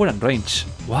firepower and range.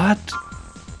 What?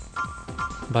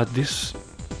 But this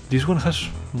one has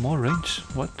more range.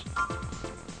 What?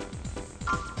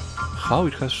 How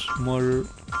it has more?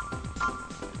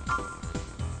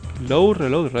 Low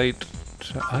reload rate.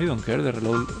 I don't care the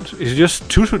reload. It's just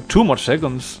two more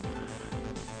seconds.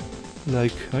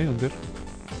 Like, I don't care.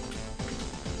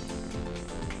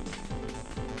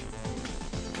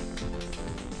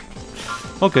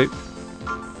 Okay,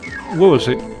 we will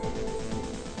see.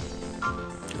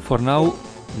 For now,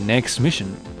 next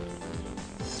mission.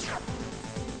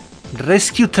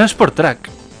 Rescue transport truck.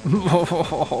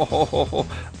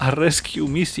 A rescue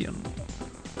mission.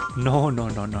 No, no,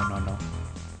 no, no, no, no.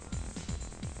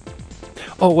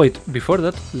 Oh, wait, before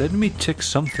that, let me check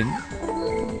something.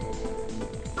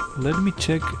 Let me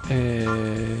check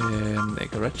the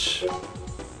garage.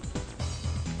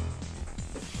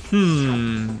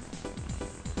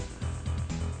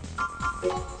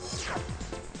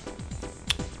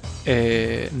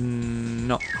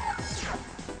 No.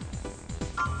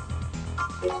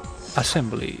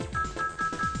 Assembly.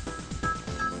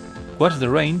 What's the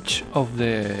range of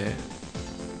the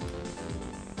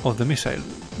missile?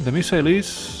 The missile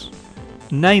is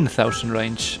 9,000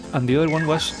 range, and the other one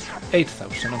was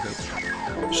 8,000. Okay.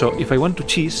 So if I want to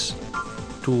choose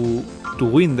to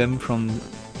win them from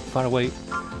far away,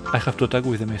 I have to attack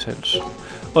with the missiles.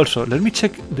 Also, let me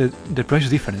check the price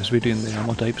difference between the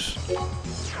ammo types.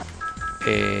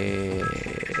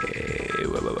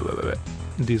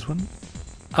 This one,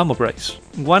 ammo price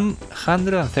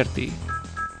 130,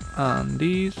 and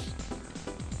this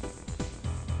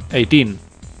 18.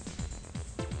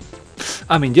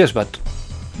 I mean, yes, but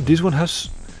this one has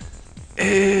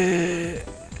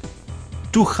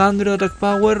 200 attack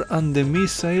power, and the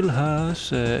missile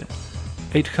has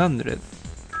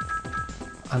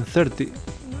 830.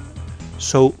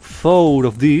 So 4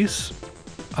 of these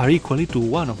are equally to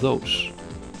 1 of those.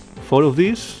 4 of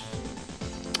these,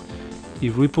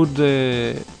 if we put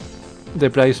the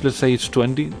price, let's say it's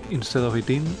 20 instead of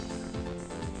 18,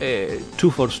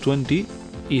 2 for 20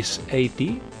 is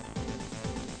 80.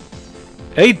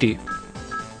 80!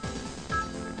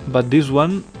 But this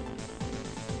one...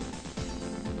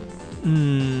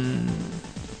 and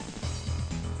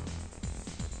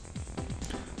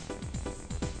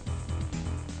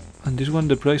this one,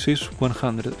 the price is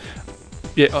 100.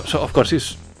 Yeah, so of course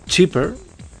it's cheaper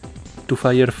to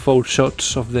fire 4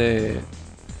 shots of the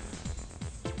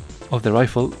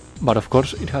rifle, but of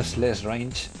course it has less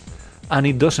range, and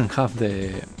it doesn't have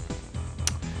the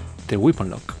weapon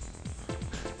lock.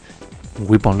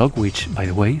 Weapon lock, which, by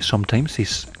the way, sometimes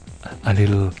is a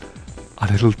little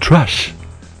trash,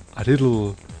 a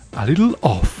little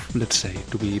off. Let's say,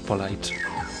 to be polite.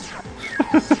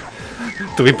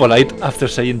 To be polite after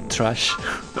saying trash.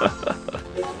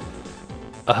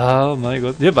 Oh my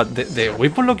god. Yeah, but the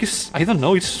weapon lock is, I don't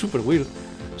know, it's super weird.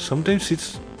 Sometimes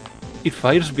it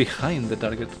fires behind the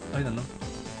target. I don't know.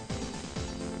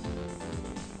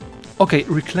 Okay,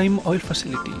 reclaim oil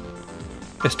facility.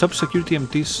 Stop security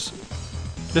empties.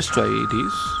 Let's try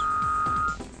this.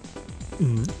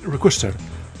 Requester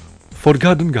for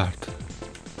garden guard.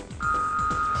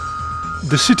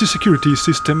 The city security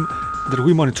system that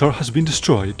we monitor has been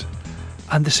destroyed,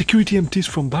 and the security empties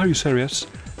from various areas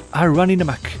are running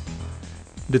amok.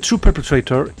 The true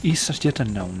perpetrator is as yet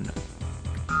unknown.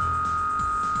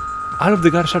 All of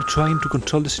the guards are trying to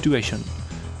control the situation,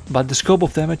 but the scope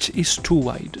of damage is too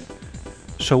wide,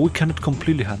 so we cannot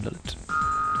completely handle it.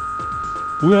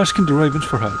 We are asking the Ravens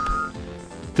for help.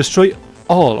 Destroy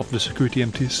all of the security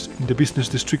empties in the business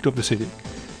district of the city.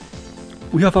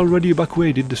 We have already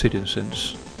evacuated the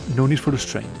citizens. No need for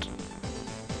restraint.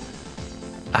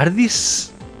 Are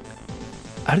these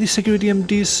security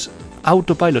empties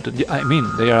autopiloted? Yeah, I mean,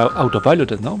 they are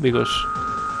autopiloted, no? Because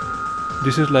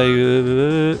this is like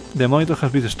the monitor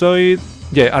has been destroyed.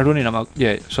 Yeah, are running amok.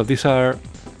 Yeah, so these are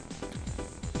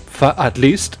at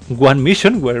least one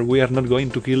mission where we are not going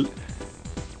to kill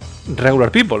regular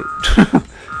people.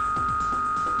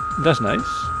 That's nice.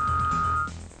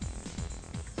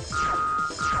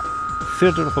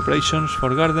 Theater of Operations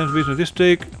for Gardens Business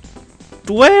District.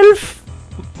 12!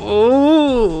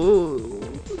 Oh,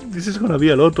 this is gonna be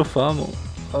a lot of ammo.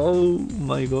 Oh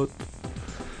my god.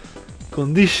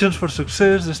 Conditions for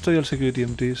success, destroy all security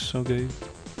empties. Okay.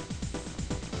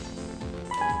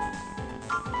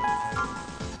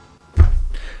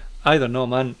 I don't know,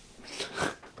 man.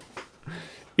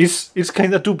 It's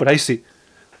kinda too pricey.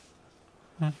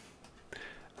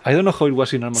 I don't know how it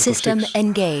was in Armored Core 6. System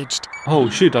engaged.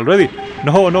 Oh shit, already?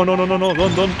 No, no, no, no, no, no,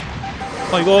 don't.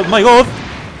 My god, my god!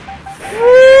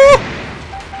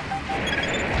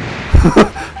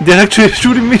 They're actually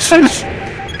shooting missiles!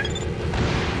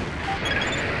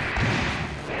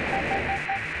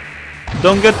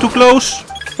 Don't get too close!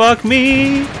 Fuck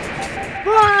me!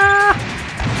 Ah!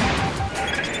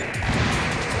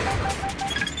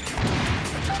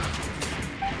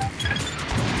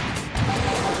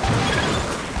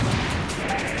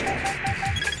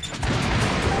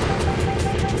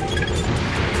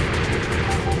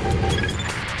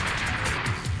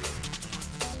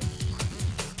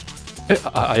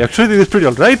 I actually did it pretty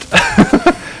alright.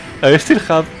 I still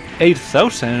have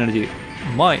 8,000 energy.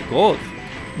 My god,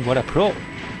 what a pro.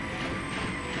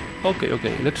 Okay,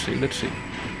 let's see.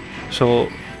 So,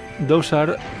 those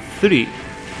are 3.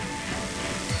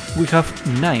 We have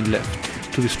 9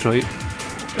 left to destroy.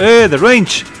 The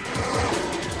range!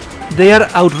 They are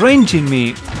outranging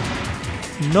me!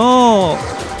 No!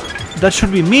 That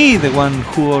should be me, the one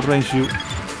who outranged you.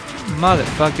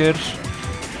 Motherfuckers.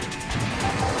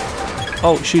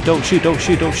 Oh shit.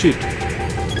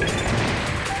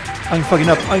 I'm fucking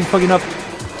up.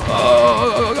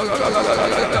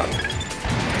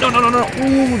 No.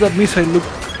 Ooh, that missile look.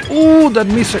 Ooh, that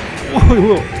missile.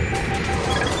 Whoa.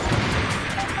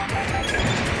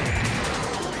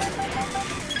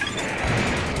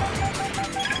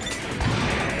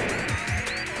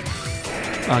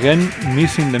 Again,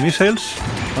 missing the missiles.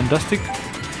 Fantastic.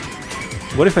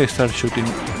 What if I start shooting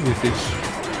with this?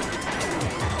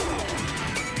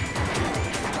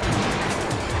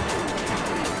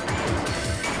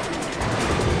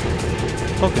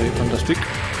 Okay, fantastic.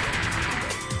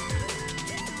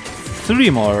 3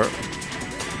 more.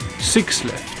 6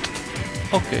 left.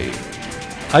 Okay.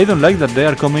 I don't like that they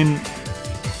are coming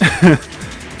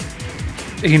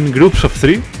in groups of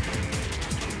 3.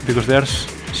 Because there's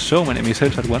so many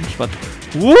missiles at once, but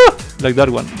whoa! Like that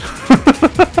one.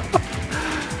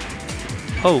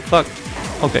 Oh fuck.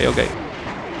 Okay.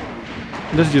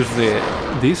 Let's use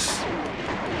this.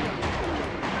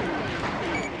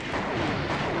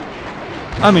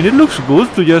 I mean, it looks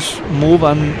good to just move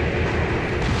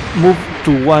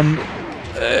to one.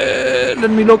 Let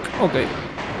me look. Okay.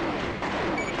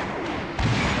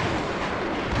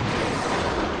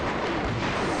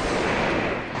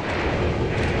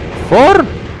 Four?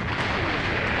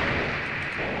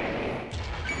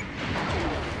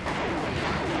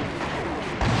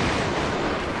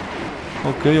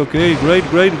 Okay, great.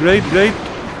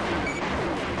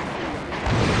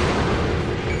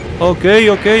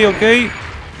 Okay.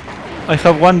 I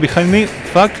have one behind me.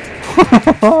 Fuck.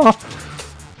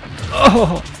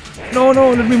 Oh, no,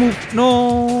 let me move.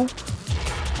 No.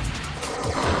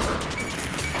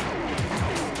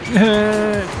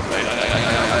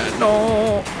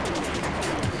 No.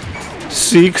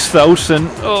 6,000.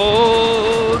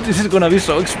 Oh, this is gonna be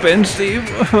so expensive.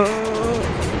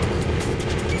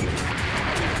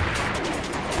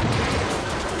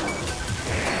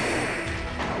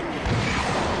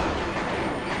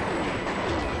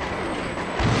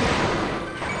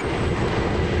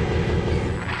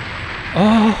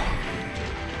 Oh,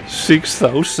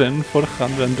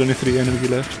 6,423 energy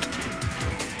left.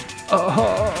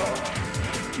 Oh,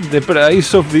 the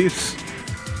price of this.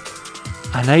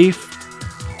 And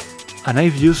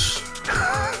I've used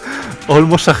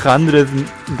almost 100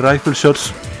 rifle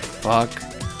shots. Fuck.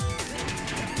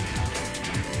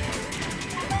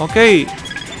 Okay.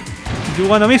 You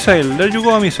want a missile? There you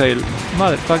go, a missile.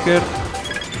 Motherfucker.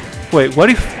 Wait, what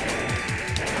if...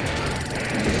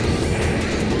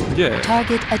 Yeah.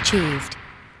 Target achieved.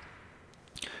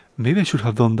 Maybe I should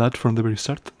have done that from the very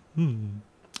start.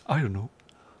 I don't know.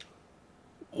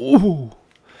 Ooh.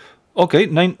 Okay,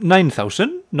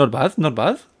 9,000. Not bad. Not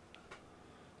bad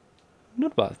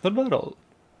at all.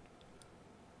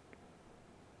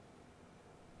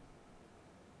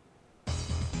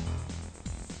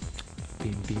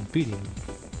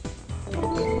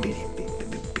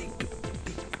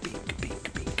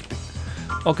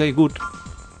 Okay, good.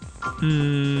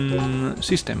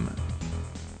 System.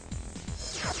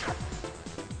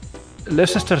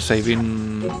 Let's start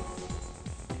saving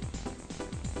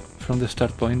from the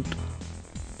start point.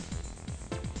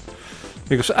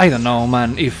 Because I don't know,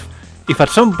 man, if at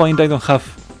some point I don't have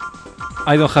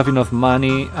enough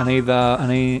money and I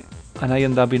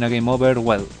end up in a game over,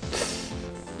 well,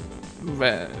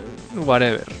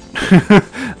 whatever.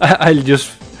 I'll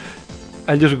just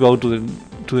go to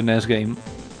the next game.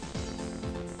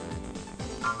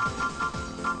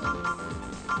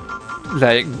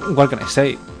 Like, what can I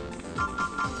say?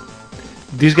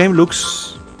 This game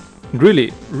looks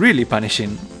really, really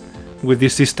punishing with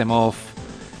this system of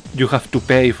you have to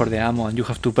pay for the ammo and you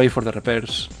have to pay for the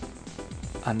repairs.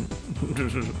 And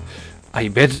I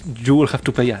bet you will have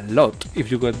to pay a lot if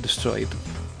you get destroyed.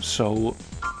 So,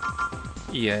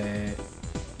 yeah.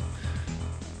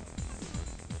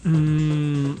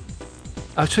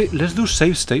 Actually, let's do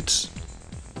save states.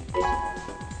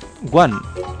 One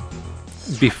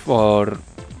before,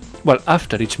 well,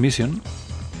 after each mission,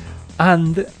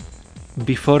 and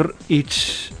before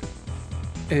each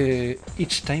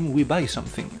time we buy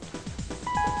something,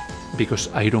 because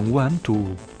I don't want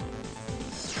to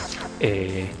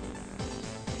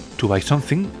buy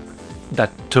something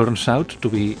that turns out to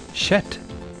be shit.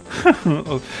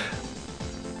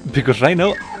 Because right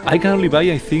now I can only buy,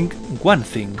 I think, one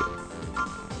thing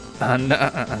and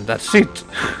that's it.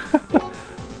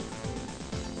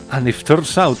 And if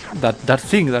turns out that that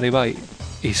thing that I buy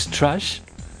is trash,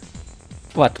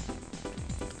 what?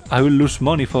 I will lose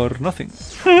money for nothing.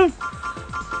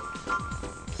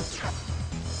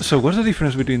 So what's the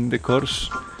difference between the cores?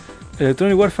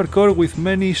 Electronic warfare core with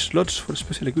many slots for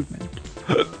special equipment.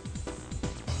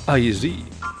 I see.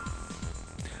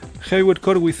 Heavyweight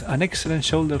core with an excellent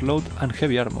shoulder load and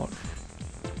heavy armor.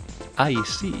 I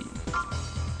see.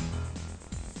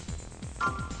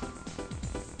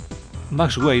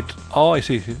 Max weight. Oh, I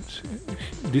see.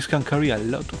 This can carry a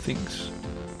lot of things.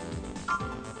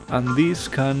 And this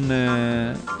can...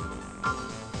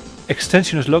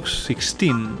 extension slots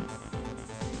 16.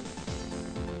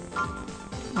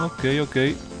 Okay,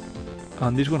 okay.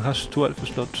 And this one has 12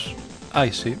 slots. I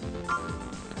see.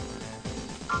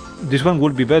 This one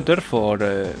would be better for...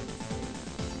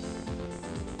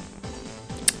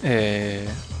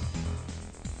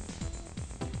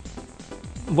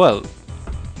 well...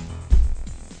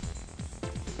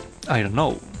 I don't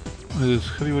know.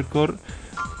 Heavyweight core...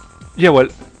 Yeah, well...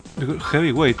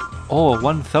 Heavyweight... Oh,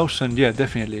 1000, yeah,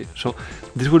 definitely. So,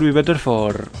 this would be better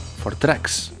for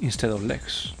tracks instead of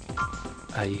legs.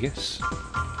 I guess.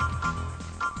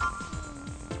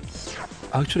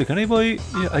 Actually, can I buy...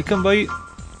 Yeah, I can buy...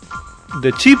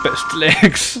 the cheapest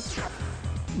legs.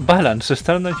 Balance,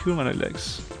 standard humanoid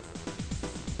legs.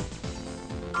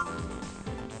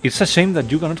 It's a shame that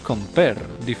you cannot compare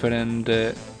different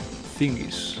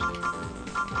thingies.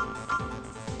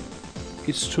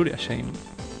 It's truly a shame.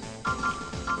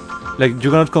 Like,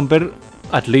 you cannot compare,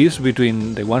 at least,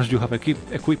 between the ones you have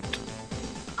equipped.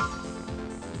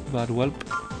 But, well...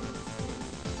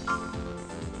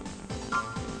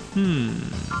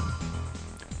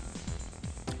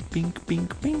 Pink,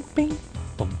 pink, pink, pink.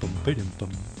 Pum pum pum pum.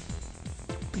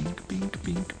 Pink, pink,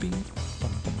 pink, pink.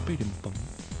 Pum pum pum.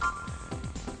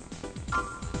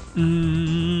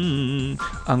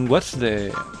 And what's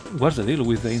the deal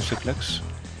with the insect legs?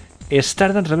 A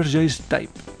standard reverse joist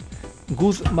type,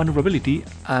 good maneuverability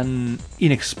and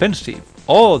inexpensive.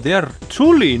 Oh, they are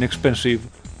truly inexpensive.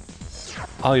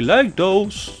 I like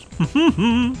those.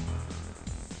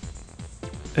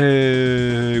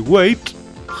 Weight.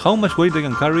 How much weight they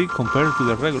can carry compared to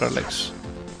the regular legs?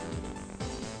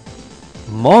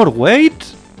 More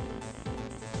weight?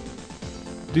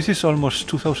 This is almost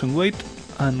 2000 weight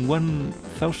and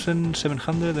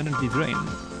 1700 energy drain.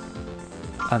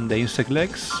 And the insect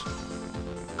legs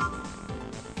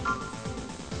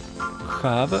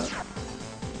have...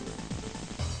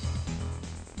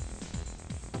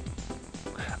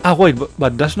 Ah, wait,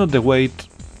 but that's not the weight...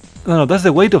 No, that's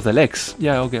the weight of the legs.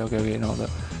 Yeah, okay, no,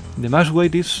 the max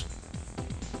weight is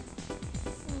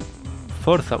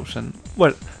 4000.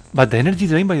 Well, but the energy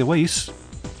drain, by the way, is...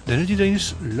 The energy drain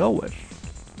is lower.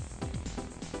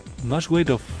 Max weight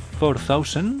of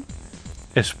 4000.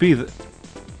 Speed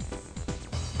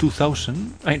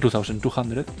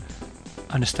 2200.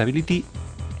 And stability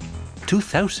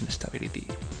 2000 stability.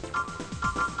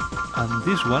 And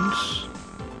these ones...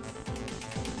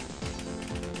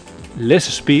 less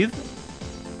speed.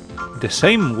 The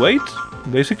same weight,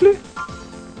 basically.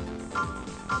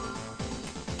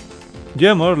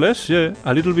 Yeah, more or less, yeah.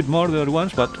 A little bit more the other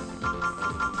ones, but...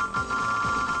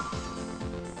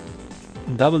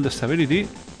 double the stability.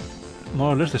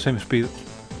 More or less the same speed.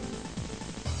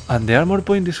 And the armor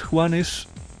point, this one is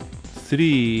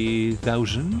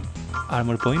 3000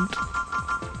 armor point.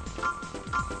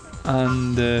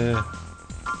 And...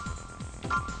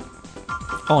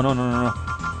 oh, no.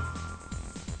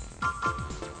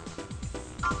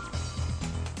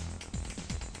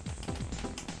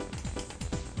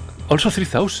 Also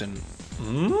 3000.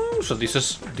 So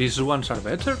these ones are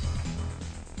better.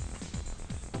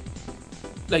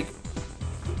 Like,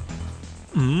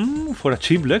 for a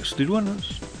cheap legs, this one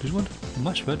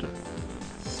much better.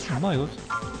 Oh my god.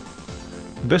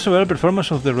 Best overall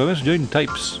performance of the reverse joint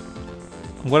types.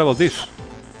 What about this?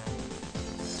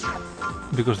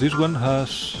 Because this one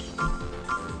has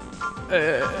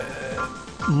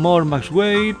more max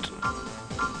weight,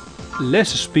 less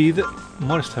speed,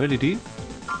 more stability,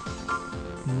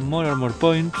 more armor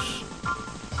points.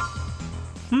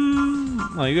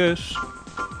 I guess.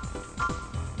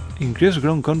 Increased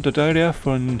ground contact area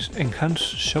for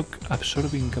enhanced shock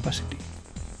absorbing capacity.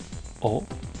 Oh,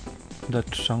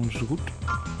 that sounds good.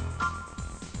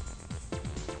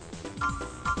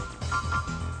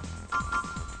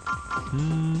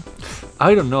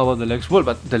 I don't know about the legs. Well,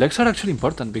 but the legs are actually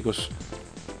important because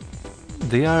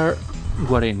they are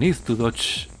what I need to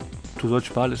dodge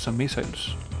bullets and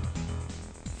missiles.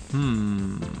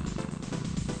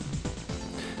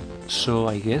 So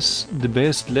I guess the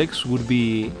best legs would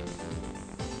be,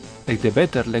 like, the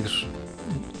better legs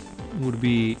would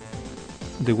be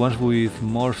the ones with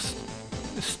more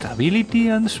stability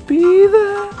and speed.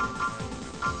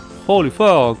 Holy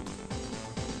fuck!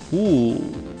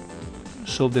 Ooh.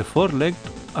 So the four-legged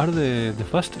are the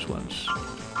fastest ones.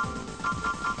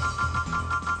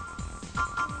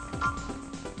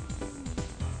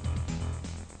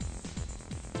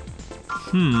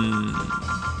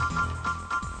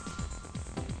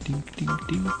 Ding, ding,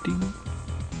 ding, ding.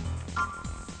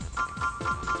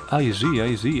 I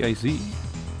see.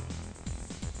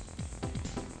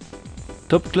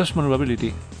 Top class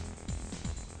maneuverability.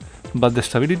 But the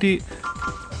stability...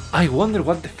 I wonder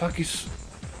what the fuck is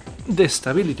the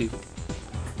stability.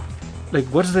 Like,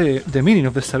 what's the meaning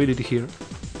of the stability here?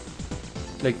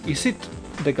 Like, is it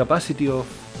the capacity of...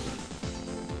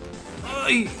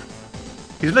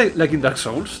 It's like in Dark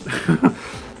Souls.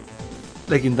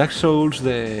 Like in Dark Souls,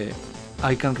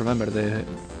 I can't remember the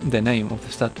name of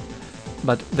the stat,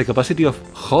 but the capacity of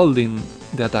holding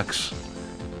the attacks.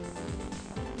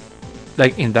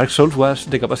 Like in Dark Souls was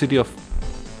the capacity of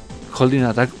holding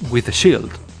an attack with a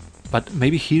shield, but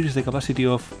maybe here is the capacity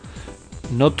of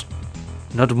not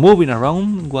moving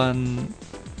around when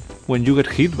you get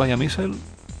hit by a missile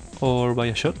or by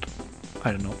a shot.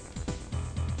 I don't know.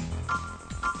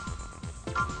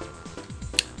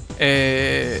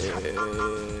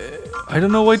 I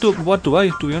don't know what to buy,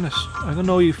 to be honest. I don't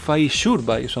know if I should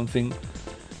buy something.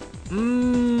 I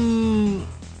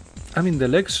mean, the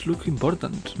legs look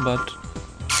important, but...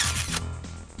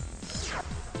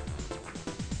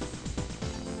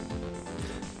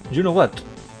 You know what?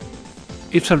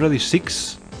 It's already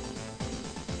 6.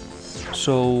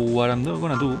 So what I'm not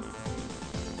gonna do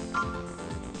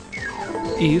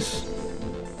is...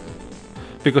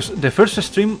 Because the first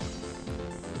stream,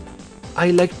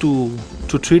 I like to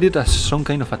treat it as some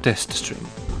kind of a test stream.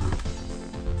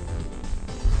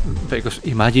 Because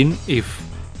imagine if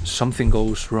something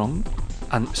goes wrong,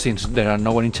 and since there are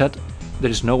no one in chat,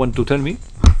 there is no one to tell me,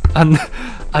 and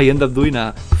I end up doing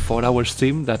a 4-hour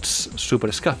stream that's super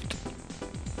scuffed.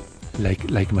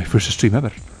 Like my first stream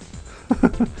ever.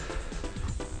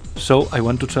 So I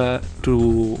want to try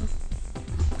to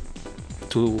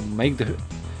make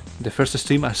the first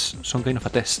stream as some kind of a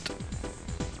test.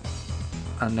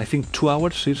 And I think 2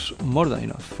 hours is more than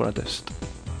enough for a test.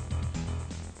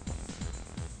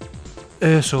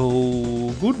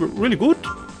 So good, really good,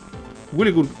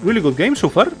 really good game so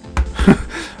far.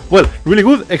 Well, really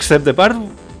good, except the part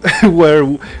where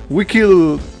we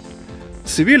kill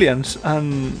civilians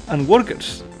and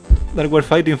workers that were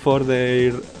fighting for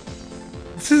their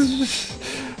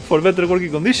for better working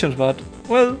conditions. But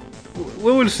well,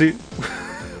 we will see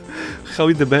how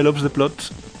it develops the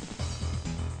plot.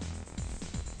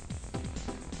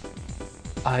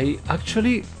 I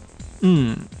actually...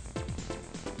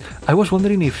 I was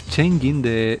wondering if changing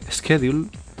the schedule,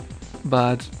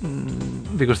 but...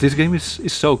 because this game is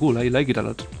so cool, I like it a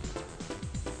lot.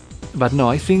 But no,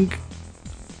 I think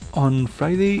on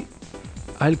Friday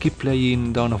I'll keep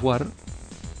playing Dawn of War,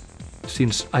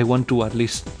 since I want to at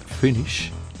least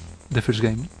finish the first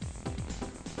game.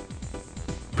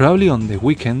 Probably on the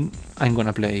weekend I'm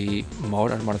gonna play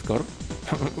more Armored Core.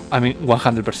 I mean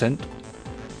 100%.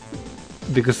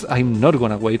 Because I'm not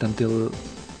gonna wait until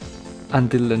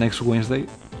the next Wednesday.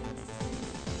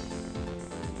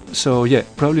 So yeah,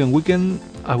 probably on weekend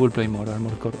I will play more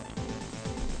Armored Core.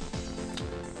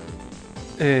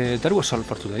 That was all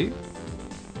for today.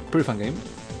 Pretty fun game.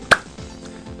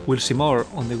 We'll see more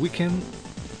on the weekend,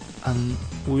 and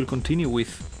we will continue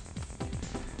with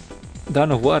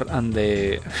Dawn of War and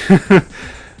the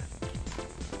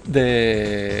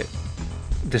the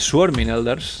swarming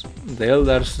elders, the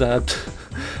elders that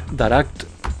act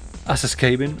as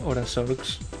Skaven or as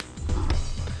orcs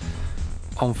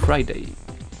on Friday.